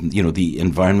their the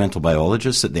environmental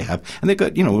biologists that they have, and they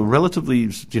got a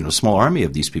relatively small army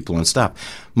of these people on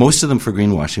staff. Most of them for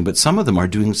greenwashing, but some of them are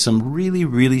doing some really,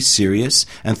 really serious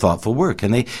and thoughtful work,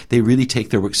 and they really take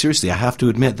their work seriously. I have to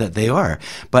admit that they are.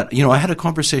 But I had a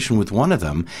conversation with one of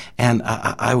them, and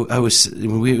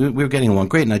we were getting along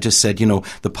great, and I just said,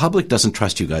 the public doesn't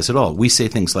trust you guys at all. We say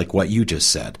things like what you just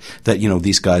said, that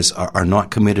these guys are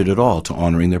not committed at all to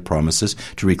honoring their promises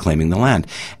to reclaiming the land.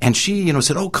 And she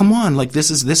said, oh, come on, like this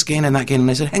is this gain and that gain.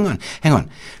 And I said, hang on.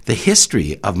 The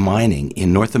history of mining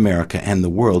in North America and the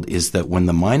world is that when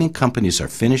the mining companies are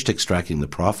finished extracting the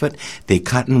profit, they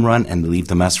cut and run and leave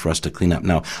the mess for us to clean up.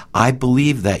 Now, I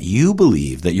believe that you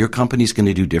believe that your company's going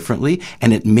to do differently,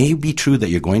 and it may be true that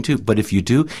you're going to, but if you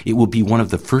do, it will be one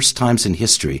of the first times in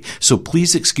history. So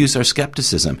please excuse our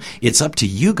skepticism. It's up to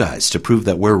you guys to prove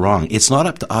that we're wrong. It's not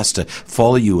up to us to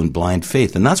follow you in blind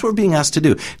faith. And that's what we're being asked to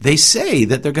do. They say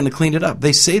that they're going to clean it up.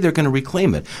 They say they're going to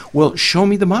reclaim it. Well, show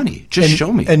me the money. Just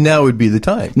show me. And now would be the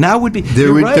time. Now would be.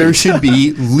 There should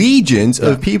be legions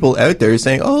of people out there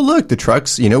saying, oh, look, the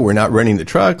trucks, we're not running the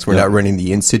trucks. We're not running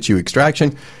the in situ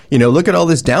extraction. Look at all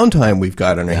this downtime we've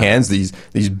got on our hands, these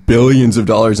billions of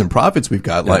dollars in profits we've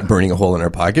got like burning a hole in our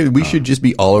pocket. We should just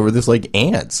be all over this like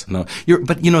ants. No,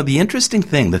 but the interesting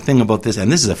thing, the thing about this,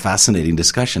 and this is a fascinating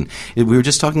discussion, we were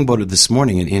just talking about it this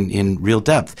morning in real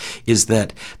depth, is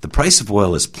that the price of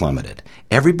oil has plummeted.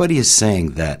 Everybody is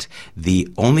saying that the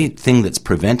only thing that's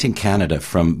preventing Canada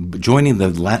from joining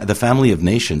the family of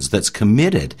nations that's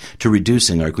committed to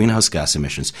reducing our greenhouse gas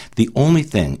emissions, the only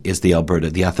thing is the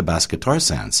Athabasca tar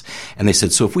sands. And they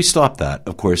said, so if we stop that,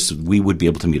 of course, we would be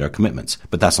able to meet our commitments.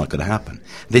 But that's not going to happen.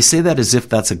 They say that as if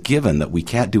that's a given, that we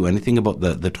can't do anything about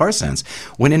the tar sands,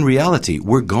 when in reality,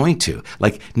 we're going to.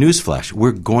 Like, newsflash,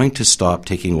 we're going to stop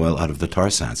taking oil out of the tar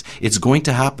sands. It's going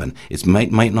to happen. It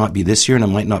might not be this year and it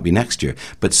might not be next year.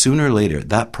 But sooner or later,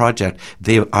 that project,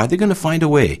 they're going to find a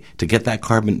way to get that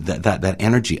carbon, that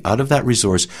energy out of that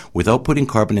resource without putting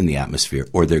carbon in the atmosphere,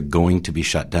 or they're going to be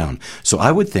shut down. So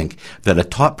I would think that a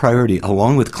top priority,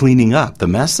 along with cleaning up the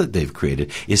mess that they've created,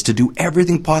 is to do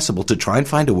everything possible to try and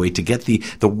find a way to get the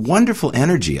wonderful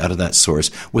energy out of that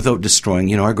source without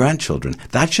destroying, our grandchildren.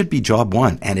 That should be job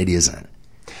one, and it isn't.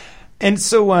 And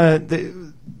so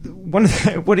one of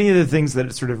the things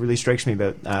that sort of really strikes me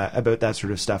about that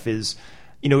sort of stuff is,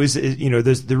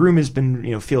 the room has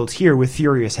been, filled here with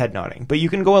furious head nodding, but you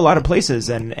can go a lot of places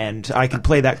and I could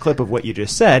play that clip of what you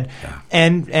just said. Yeah.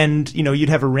 And, you'd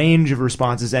have a range of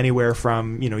responses anywhere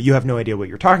from, you have no idea what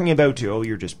you're talking about to, oh,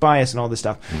 you're just biased and all this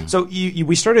stuff. Mm. So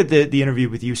we started the interview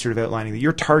with you sort of outlining that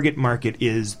your target market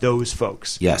is those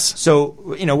folks. Yes. So,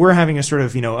 we're having a sort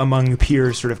of, among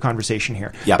peers sort of conversation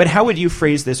here. Yep. But how would you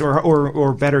phrase this,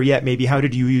 or better yet, maybe how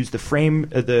did you use the film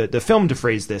to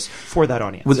phrase this for that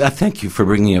audience? Well, thank you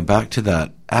for bringing it back to that.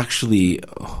 Actually,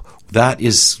 that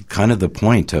is kind of the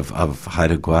point of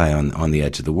Haida Gwaii on the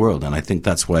edge of the world, and I think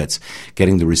that's why it's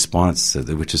getting the response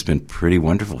which has been pretty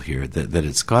wonderful here that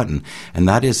it's gotten. And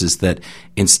that is that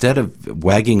instead of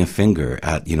wagging a finger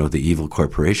at the evil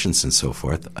corporations and so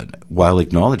forth, while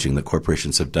acknowledging that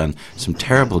corporations have done some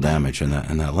terrible damage in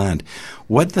that land,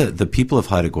 what the people of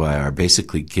Haida Gwaii are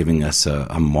basically giving us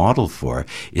a model for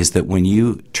is that when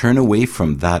you turn away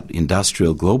from that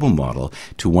industrial global model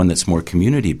to one that's more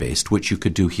community-based, which you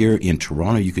could do here in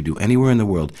Toronto, you could do anywhere in the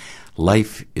world,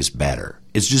 life is better.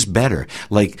 It's just better.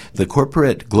 Like the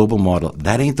corporate global model,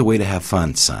 that ain't the way to have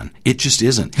fun, son. It just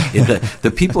isn't.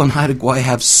 The people in Haida Gwaii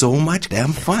have so much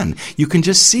damn fun. You can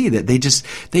just see that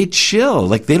they chill.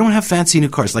 Like they don't have fancy new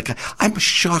cars. Like I'm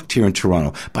shocked here in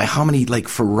Toronto by how many like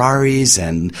Ferraris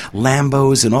and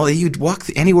Lambos and all. You'd walk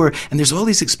anywhere and there's all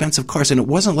these expensive cars, and it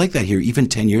wasn't like that here even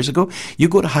 10 years ago. You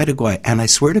go to Haida Gwaii and I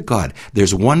swear to God,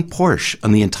 there's one Porsche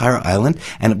on the entire island,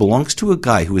 and it belongs to a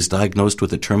guy who was diagnosed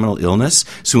with a terminal illness,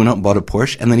 so he went out and bought a Porsche,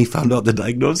 and then he found out the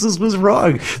diagnosis was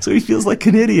wrong, so he feels like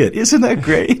an idiot. Isn't that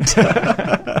great?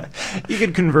 You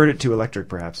could convert it to electric,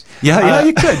 perhaps. Yeah,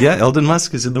 you could. Yeah, Elon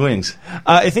Musk is in the wings.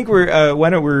 I think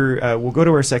we'll go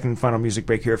to our second final music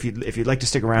break here. If you'd like to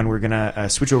stick around, we're gonna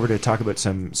switch over to talk about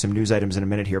some news items in a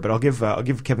minute here. But I'll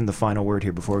give Kevin the final word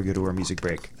here before we go to our music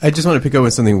break. I just want to pick up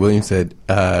on something William said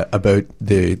about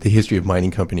the history of mining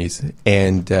companies.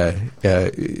 And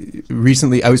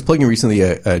recently, I was plugging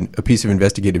a piece of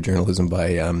investigative journalism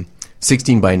by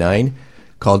 16 by 9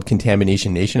 called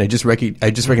Contamination Nation. I just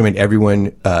recommend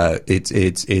everyone.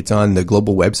 It's on the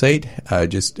global website.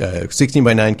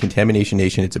 16:9 Contamination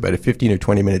Nation. It's about a 15 or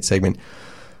 20-minute segment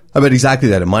about exactly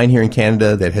that. A mine here in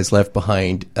Canada that has left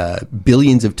behind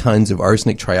billions of tons of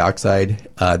arsenic trioxide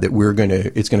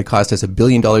it's going to cost us $1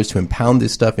 billion to impound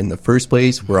this stuff in the first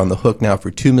place. We're on the hook now for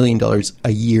 $2 million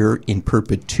a year in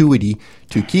perpetuity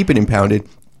to keep it impounded.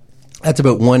 That's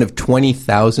about one of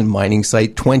 20,000 mining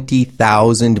sites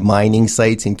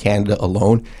in Canada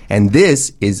alone. And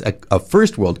this is a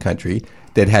first world country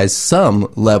that has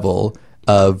some level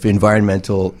of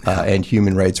environmental and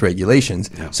human rights regulations.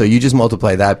 Yeah. So you just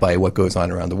multiply that by what goes on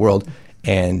around the world.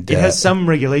 And it has some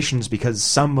regulations because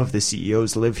some of the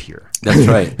CEOs live here. That's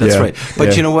right. That's right.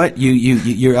 But you know what?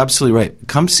 You're absolutely right.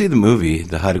 Come see the movie,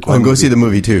 the Haida Gwaii. Go see the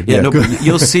movie too. Yeah, no, but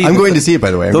you'll see. I'm going to see it,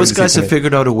 by the way. Those guys have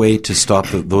figured out a way to stop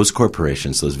those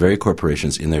corporations, those very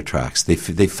corporations, in their tracks. They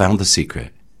found the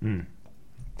secret. Mm.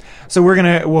 So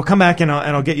we'll come back and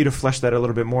I'll get you to flesh that a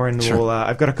little bit more, and sure.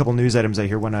 I've got a couple news items I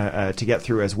here want to get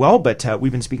through as well. But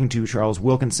we've been speaking to Charles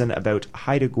Wilkinson about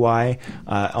Haida Gwaii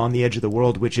on the Edge of the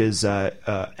World, which is at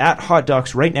Hot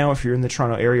Docs right now. If you're in the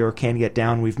Toronto area or can get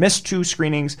down, we've missed 2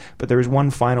 screenings, but there is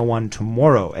one final one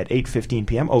tomorrow at 8:15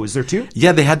 p.m. Oh, is there 2?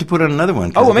 Yeah, they had to put on another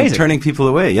one. Oh, amazing! Turning people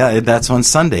away. Yeah, that's on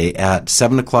Sunday at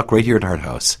 7:00 right here at Art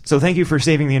House. So thank you for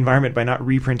saving the environment by not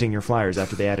reprinting your flyers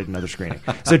after they added another screening.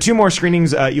 So 2 more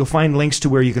screenings. You'll find links to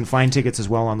where you can find tickets as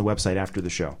well on the website after the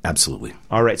show. Absolutely.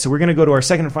 All right, so we're going to go to our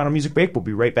second and final music break. We'll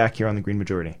be right back here on The Green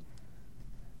Majority.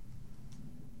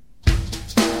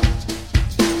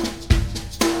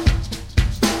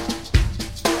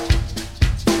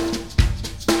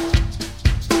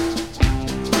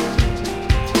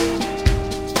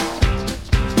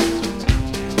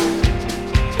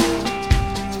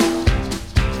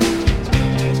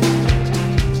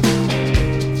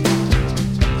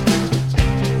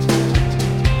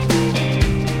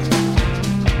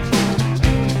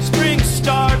 Spring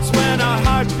starts when our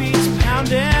heart beats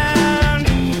pounding.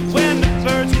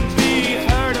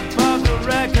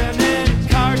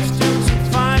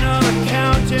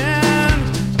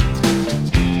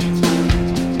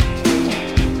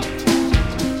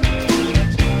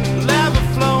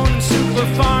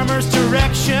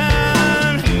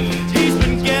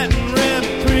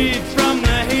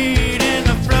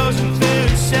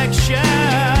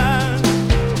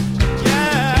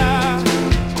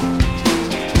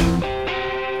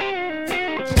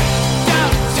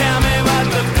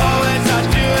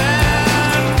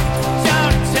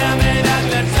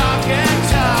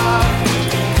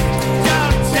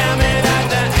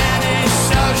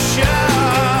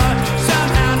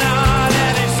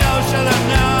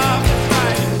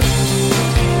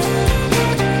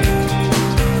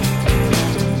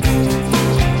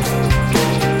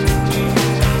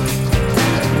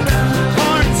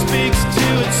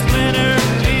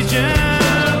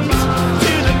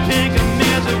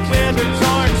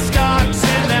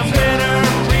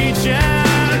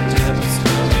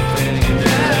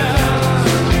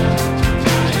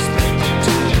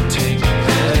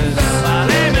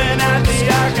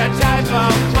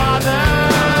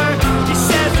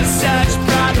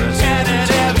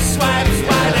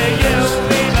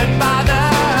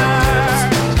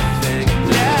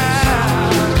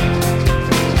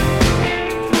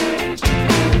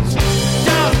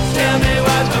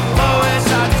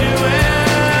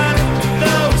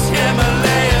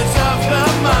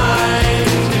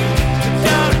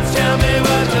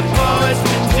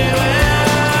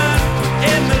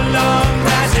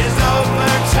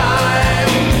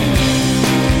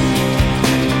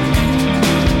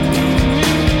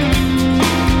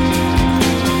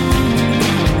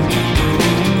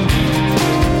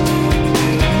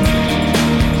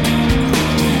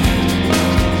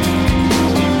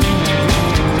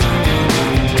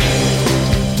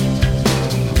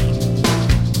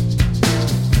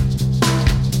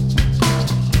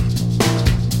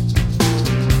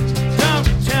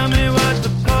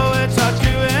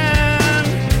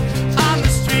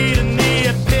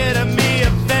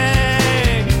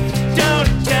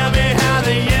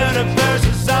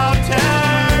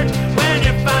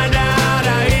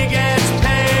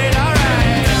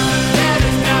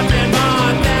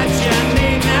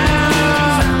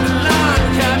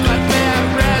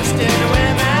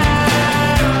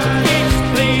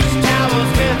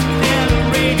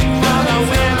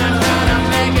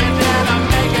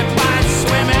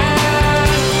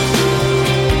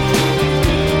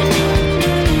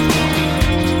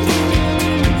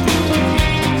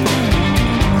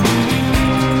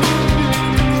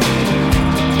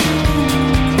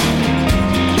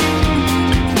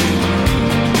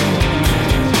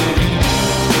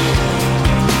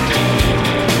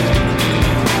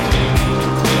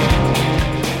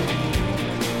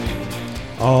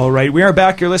 right, we are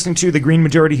back. You're listening to The Green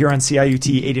Majority here on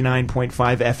CIUT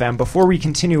 89.5 FM. Before we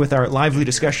continue with our lively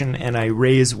discussion and I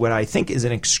raise what I think is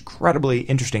an incredibly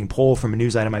interesting poll from a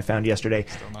news item I found yesterday,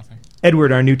 Still nothing.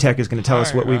 Edward, our new tech, is going to tell us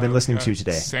Hi, what we've been listening got to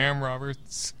today. Sam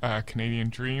Roberts' Canadian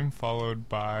Dream, followed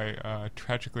by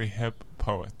Tragically Hip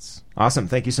Poets. Awesome.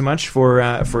 Thank you so much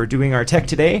for doing our tech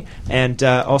today, and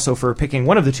also for picking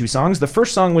one of the two songs. The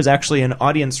first song was actually an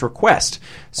audience request.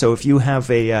 So if you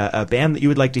have a band that you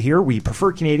would like to hear, we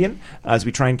prefer Canadian, as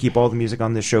we try and keep all the music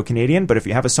on this show Canadian. But if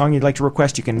you have a song you'd like to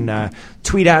request, you can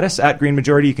tweet at us at Green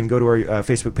Majority. You can go to our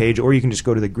Facebook page, or you can just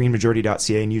go to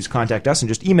thegreenmajority.ca and use Contact Us and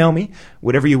just email me,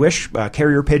 whatever you wish.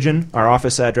 Carrier Pigeon, our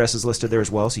office address is listed there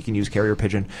as well, so you can use Carrier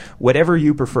Pigeon, whatever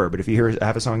you prefer. But if you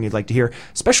have a song you'd like to hear,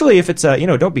 especially if it's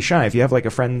don't be shy. If you have like a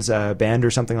friend's band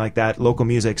or something like that, local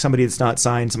music, somebody that's not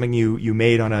signed, something you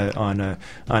made on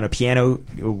a piano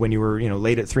when you were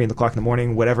late at 3 o'clock in the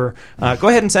morning, whatever, go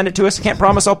ahead and send it to us. I can't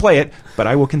promise I'll play it, but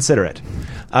I will consider it.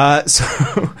 So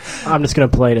I'm just gonna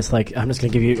play it. It's like I'm just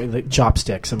gonna give you the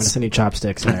chopsticks. I'm gonna send you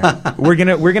chopsticks in there. we're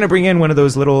gonna bring in one of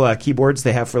those little keyboards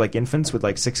they have for like infants with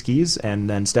like 6 keys, and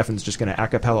then Stefan's just gonna a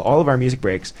cappella all of our music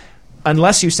breaks.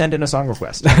 Unless you send in a song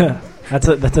request, that's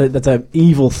a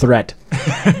evil threat,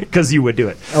 because you would do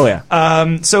it. Oh yeah.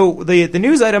 So the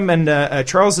news item, and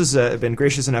Charles has been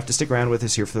gracious enough to stick around with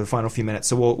us here for the final few minutes.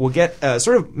 So we'll get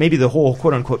sort of maybe the whole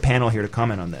quote unquote panel here to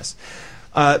comment on this.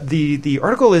 The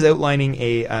article is outlining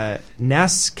a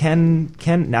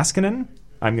Naskanen.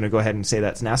 I'm going to go ahead and say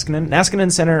that's Naskanen.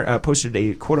 Naskanen Center posted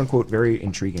a quote-unquote very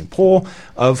intriguing poll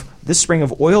of this spring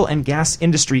of oil and gas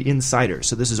industry insiders.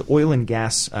 So this is oil and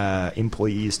gas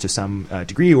employees to some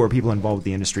degree, or people involved with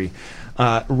the industry,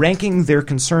 ranking their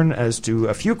concern as to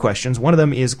a few questions. One of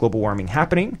them is global warming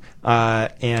happening.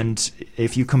 And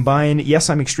if you combine, yes,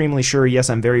 I'm extremely sure, yes,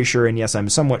 I'm very sure, and yes, I'm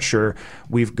somewhat sure,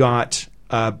 we've got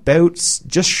about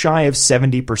just shy of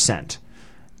 70%.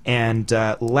 And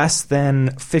less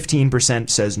than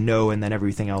 15% says no, and then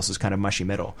everything else is kind of mushy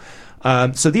middle.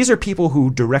 So these are people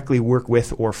who directly work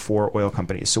with or for oil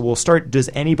companies. So we'll start. Does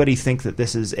anybody think that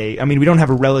this is we don't have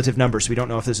a relative number, so we don't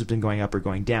know if this has been going up or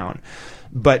going down.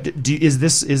 But is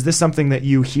this something that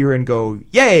you hear and go,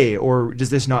 yay, or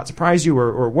does this not surprise you,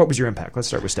 or what was your impact? Let's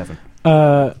start with Stefan.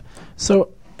 So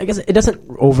I guess it doesn't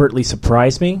overtly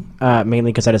surprise me,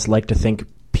 mainly because I just like to think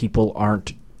people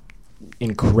aren't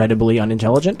incredibly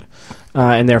unintelligent,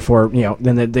 and therefore,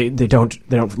 then they don't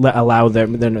allow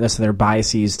their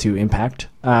biases to impact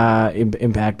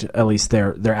at least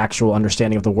their actual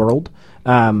understanding of the world.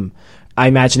 I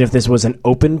imagine if this was an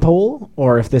open poll,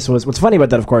 or if this was, what's funny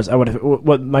about that, of course,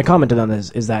 what my comment on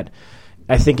this is that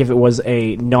I think if it was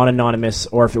a non-anonymous,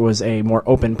 or if it was a more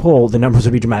open poll, the numbers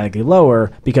would be dramatically lower,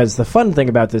 because the fun thing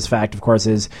about this fact, of course,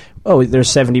 is, there's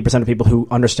 70% of people who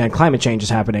understand climate change is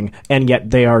happening, and yet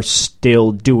they are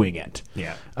still doing it.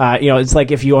 Yeah. It's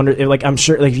like if you I'm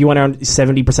sure, like if you went around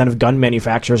 70% of gun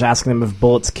manufacturers asking them if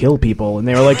bullets kill people, and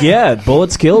they were like, yeah,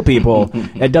 bullets kill people.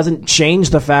 It doesn't change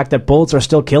the fact that bullets are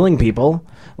still killing people.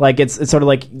 Like it's sort of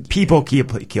like people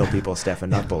kill people,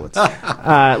 Stefan, not bullets.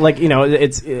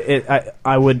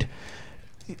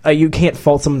 You can't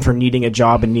fault someone for needing a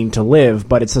job and needing to live,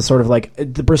 but it's a sort of like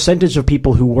the percentage of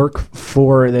people who work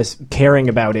for this, caring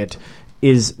about it,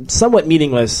 is somewhat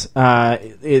meaningless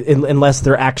unless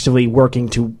they're actually working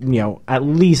to at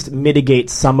least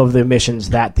mitigate some of the emissions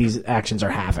that these actions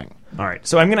are having. All right,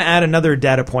 so I'm going to add another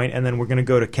data point, and then we're going to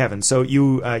go to Kevin. So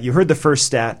you heard the first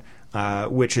stat.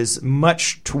 Which is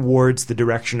much towards the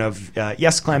direction of,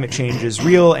 yes, climate change is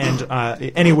real, and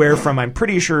anywhere from I'm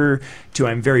pretty sure to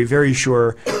I'm very, very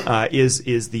sure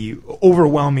is the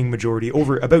overwhelming majority,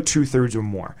 over about 2/3 or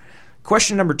more.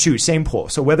 Question number 2, same poll.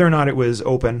 So whether or not it was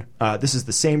open, this is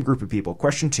the same group of people.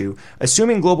 Question 2,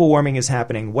 assuming global warming is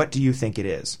happening, what do you think it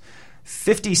is?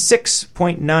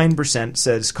 56.9%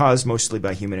 says caused mostly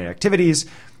by human activities.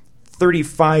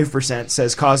 35%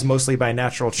 says caused mostly by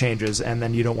natural changes, and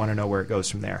then you don't want to know where it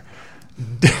goes from there.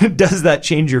 Does that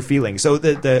change your feeling? So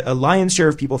the lion's share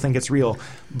of people think it's real,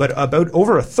 but about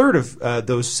over a third of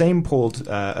those same polled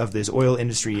of this oil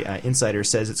industry insider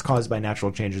says it's caused by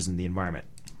natural changes in the environment.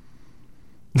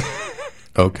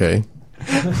 Okay.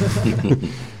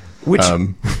 Which...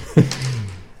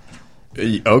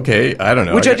 okay, I don't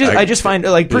know. Which I just find,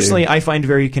 like, personally, I find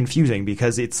very confusing,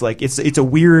 because it's like it's a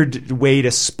weird way to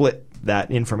split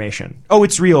that information. Oh,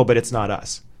 it's real, but it's not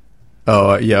us.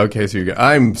 Oh, yeah, okay. So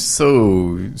I'm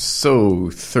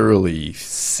so thoroughly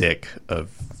sick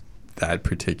of that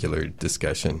particular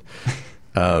discussion.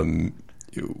 The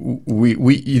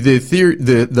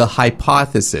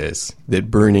hypothesis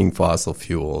that burning fossil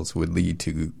fuels would lead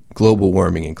to global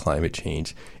warming and climate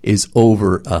change is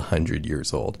over 100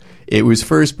 years old. It was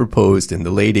first proposed in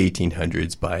the late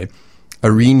 1800s by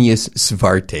Arrhenius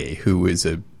Svarte, who was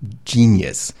a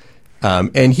genius.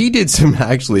 And he did some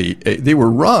actually, they were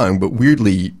wrong, but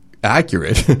weirdly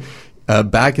accurate,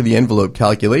 back of the envelope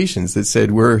calculations that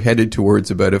said we're headed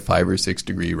towards about a 5 or 6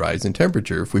 degree rise in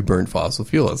temperature if we burn fossil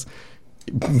fuels.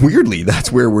 Weirdly,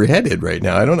 that's where we're headed right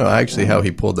now. I don't know actually how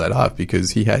he pulled that off, because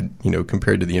he had,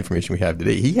 compared to the information we have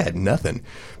today, he had nothing.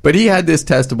 But he had this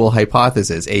testable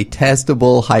hypothesis,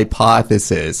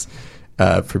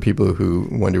 for people who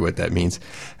wonder what that means.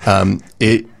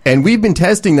 And we've been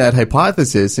testing that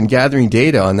hypothesis and gathering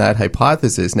data on that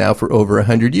hypothesis now for over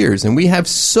 100 years. And we have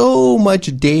so much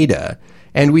data,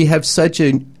 and we have such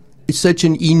an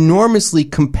enormously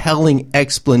compelling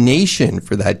explanation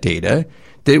for that data,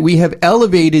 that we have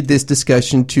elevated this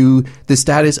discussion to the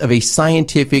status of a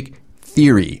scientific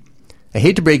theory. I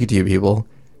hate to break it to you people,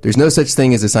 there's no such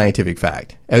thing as a scientific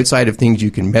fact. Outside of things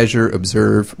you can measure,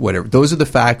 observe, whatever. Those are the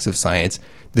facts of science.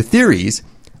 The theories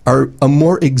are a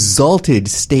more exalted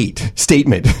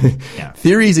statement. Yeah.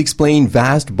 Theories explain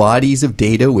vast bodies of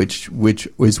data, which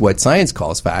is what science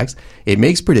calls facts. It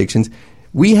makes predictions.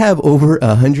 We have over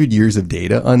 100 years of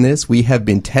data on this. We have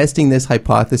been testing this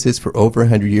hypothesis for over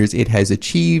 100 years. It has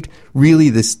achieved really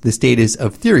the status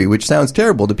of theory, which sounds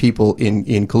terrible to people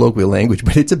in colloquial language,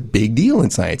 but it's a big deal in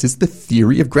science. It's the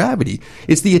theory of gravity.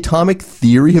 It's the atomic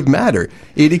theory of matter.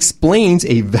 It explains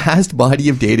a vast body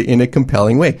of data in a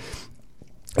compelling way.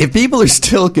 If people are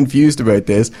still confused about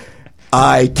this,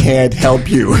 I can't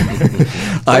help you.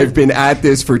 I've been at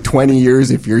this for 20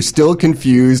 years. If you're still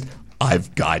confused,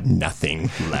 I've got nothing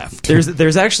left.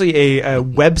 There's actually a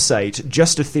website,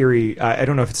 Just a Theory. I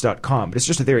don't know if it's .com, but it's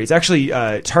Just a Theory. It's actually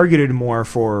targeted more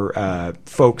for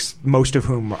folks, most of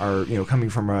whom are coming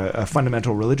from a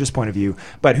fundamental religious point of view,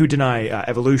 but who deny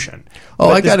evolution. Oh,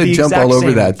 I got to jump all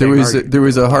over that. There was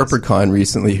a HarperCon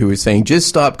recently who was saying, just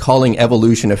stop calling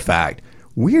evolution a fact.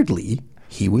 Weirdly,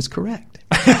 he was correct.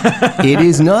 It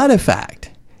is not a fact.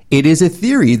 It is a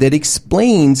theory that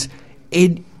explains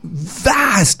a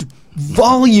vast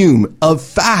volume of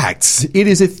facts. It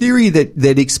is a theory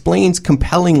that explains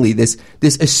compellingly this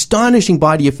astonishing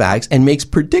body of facts and makes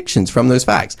predictions from those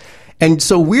facts. And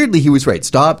so weirdly, he was right.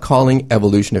 Stop calling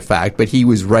evolution a fact, but he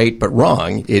was right but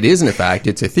wrong. It isn't a fact,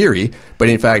 it's a theory. But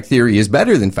in fact, theory is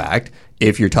better than fact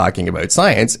if you're talking about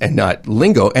science and not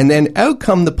lingo. And then out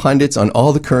come the pundits on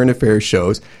all the current affairs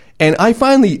shows. And I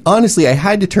finally, honestly, I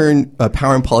had to turn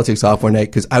Power and Politics off one night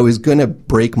because I was going to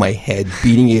break my head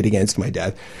beating it against my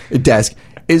desk.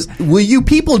 Will you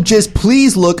people just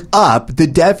please look up the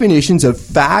definitions of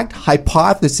fact,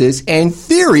 hypothesis, and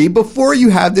theory before you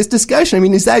have this discussion? I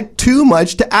mean, is that too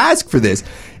much to ask for this?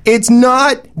 It's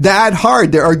not that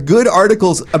hard. There are good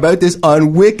articles about this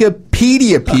on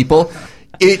Wikipedia, people.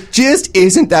 It just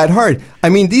isn't that hard. I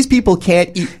mean, these people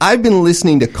can't eat. I've been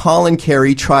listening to Colin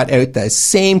Carey trot out the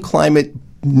same climate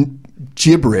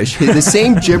gibberish, the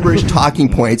same gibberish talking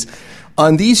points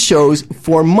on these shows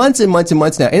for months and months and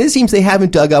months now. And it seems they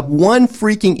haven't dug up one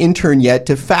freaking intern yet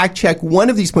to fact check one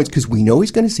of these points, because we know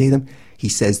he's going to say them. He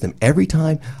says them every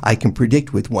time. I can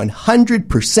predict with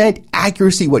 100%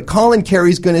 accuracy what Colin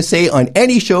Carey's going to say on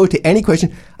any show to any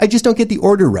question. I just don't get the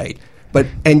order right.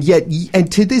 And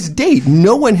to this date,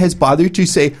 no one has bothered to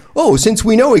say, oh, since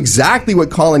we know exactly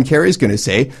what Colin Carey is going to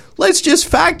say, let's just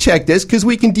fact check this because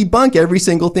we can debunk every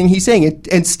single thing he's saying.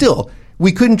 And still,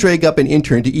 we couldn't drag up an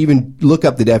intern to even look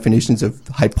up the definitions of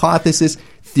hypothesis,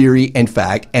 theory, and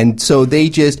fact. And so they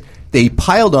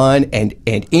piled on and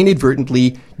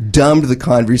inadvertently dumbed the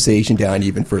conversation down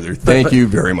even further. Thank you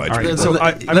very much. All right, so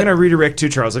I'm going to redirect to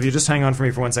Charles. If you just hang on for me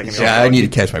for 1 second. Yeah, I need to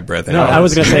catch my breath. No, I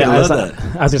was going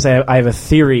to say I have a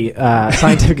theory,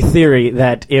 scientific theory,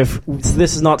 that if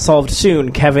this is not solved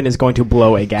soon, Kevin is going to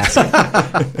blow a gasket.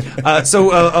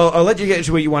 So I'll let you get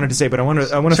to what you wanted to say, but I want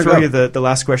to throw you the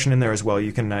last question in there as well.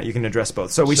 You can address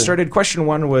both. So we started. Question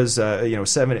one was over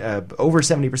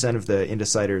 70% of the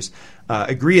indeciders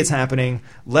agree it's happening.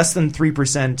 Less than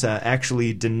 3%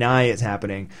 actually deny it's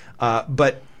happening,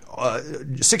 but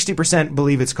 60%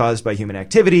 believe it's caused by human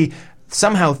activity.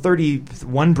 Somehow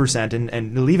 31%,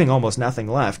 and leaving almost nothing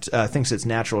left, thinks it's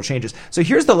natural changes. So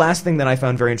here's the last thing that I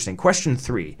found very interesting. Question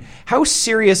 3. How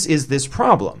serious is this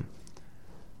problem?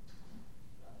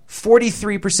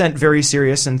 43% very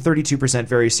serious and 32%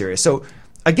 very serious. So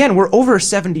again, we're over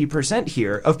 70%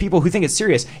 here of people who think it's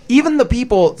serious. Even the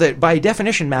people that, by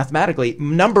definition, mathematically,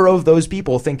 number of those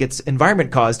people think it's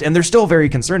environment caused, and they're still very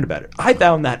concerned about it. I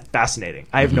found that fascinating.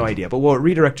 I have no idea, but we'll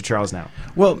redirect to Charles now.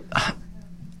 Well,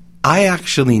 I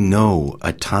actually know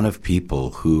a ton of people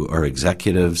who are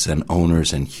executives and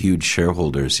owners and huge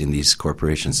shareholders in these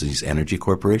corporations, these energy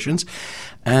corporations.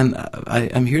 And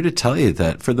I'm here to tell you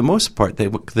that for the most part,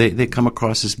 they come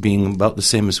across as being about the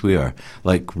same as we are,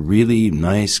 like really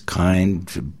nice,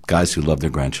 kind guys who love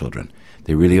their grandchildren.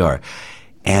 They really are.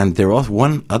 And they're all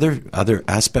one other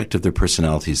aspect of their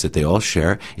personalities that they all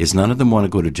share is none of them want to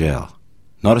go to jail.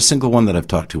 Not a single one that I've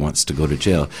talked to wants to go to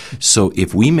jail. So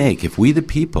if we the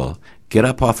people, get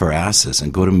up off our asses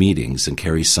and go to meetings and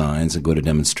carry signs and go to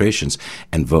demonstrations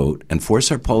and vote and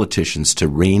force our politicians to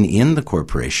rein in the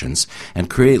corporations and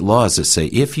create laws that say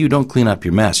if you don't clean up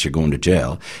your mess, you're going to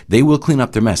jail, they will clean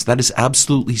up their mess. That is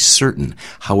absolutely certain.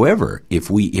 However, if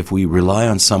we rely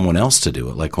on someone else to do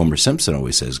it, like Homer Simpson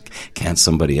always says, can't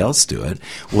somebody else do it?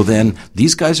 Well, then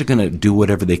these guys are going to do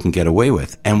whatever they can get away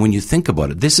with. And when you think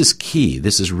about it, this is key.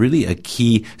 This is really a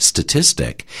key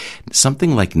statistic.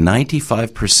 Something like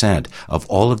 95% of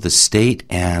all of the state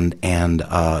and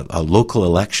local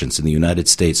elections in the United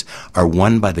States are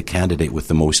won by the candidate with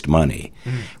the most money.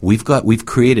 We've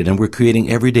created, and we're creating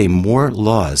every day more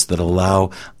laws that allow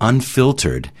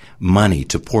unfiltered money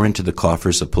to pour into the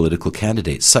coffers of political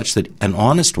candidates, such that an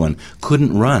honest one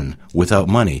couldn't run without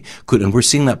money. And we're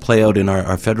seeing that play out in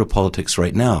our federal politics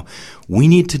right now. We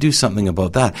need to do something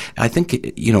about that. I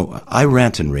think, I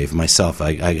rant and rave myself.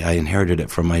 I inherited it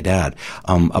from my dad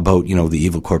about, the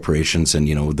evil corporations and,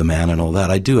 the man and all that.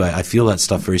 I do. I feel that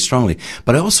stuff very strongly.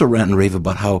 But I also rant and rave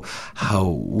about how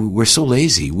we're so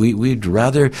lazy. We'd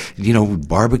rather,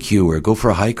 barbecue or go for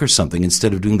a hike or something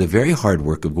instead of doing the very hard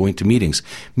work of going to meetings.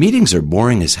 Meetings are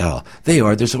boring as hell. They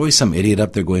are. There's always some idiot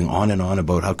up there going on and on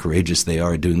about how courageous they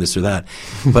are doing this or that.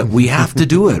 But we have to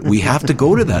do it. We have to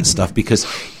go to that stuff, because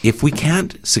if we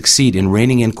can't succeed in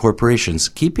reining in corporations,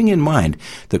 keeping in mind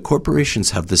that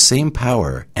corporations have the same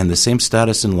power and the same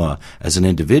status in law as an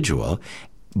individual,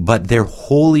 but they're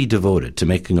wholly devoted to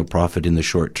making a profit in the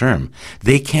short term.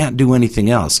 They can't do anything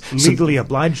else. Legally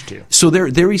obliged to. So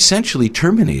they're essentially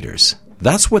terminators.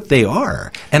 That's what they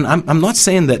are. And I'm not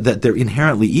saying that they're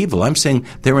inherently evil. I'm saying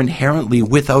they're inherently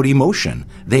without emotion.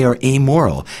 They are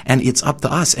amoral. And it's up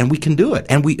to us, and we can do it.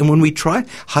 And when we try,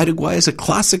 Haida Gwaii is a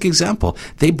classic example.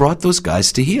 They brought those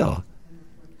guys to heel.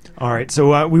 All right,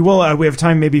 so we have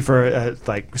time maybe for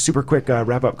a super quick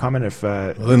wrap-up comment. If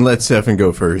well, then let Stefan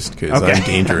go first, because okay. I'm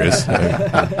dangerous.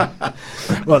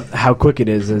 Well, how quick it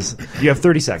is you have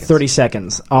 30 seconds. 30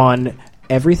 seconds on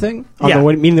everything. On yeah.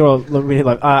 the Meaning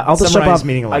Live. I'll just jump off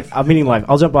Meaning Live. Meaning Live.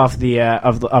 I'll jump off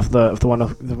the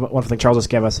wonderful thing Charles just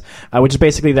gave us, which is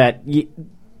basically that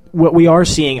what we are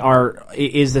seeing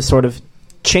is this sort of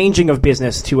changing of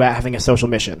business to having a social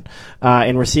mission,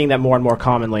 and we're seeing that more and more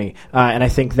commonly. And I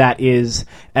think that is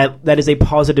a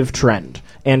positive trend.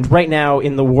 And right now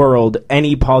in the world,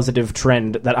 any positive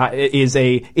trend that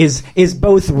is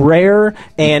both rare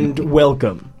and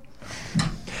welcome.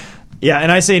 Yeah,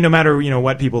 and I say no matter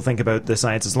what people think about the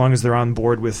science, as long as they're on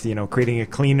board with creating a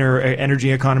cleaner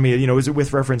energy economy,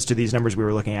 with reference to these numbers we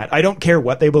were looking at. I don't care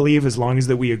what they believe, as long as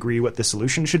that we agree what the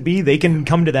solution should be. They can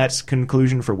come to that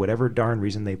conclusion for whatever darn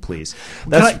reason they please.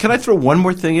 Can I throw one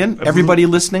more thing in? Everybody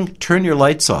listening, turn your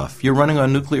lights off. You're running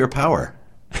on nuclear power.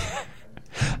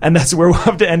 And that's where we'll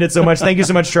have to end it so much. Thank you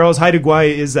so much, Charles. Haida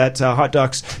Gwaii is at Hot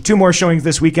Docs. 2 more showings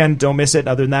this weekend. Don't miss it.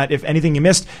 Other than that, if anything you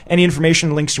missed, any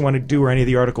information, links you want to do, or any of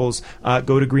the articles,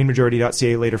 go to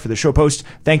greenmajority.ca later for the show post.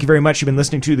 Thank you very much. You've been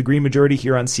listening to The Green Majority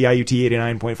here on CIUT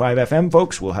 89.5 FM.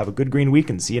 Folks, we'll have a good green week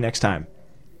and see you next time.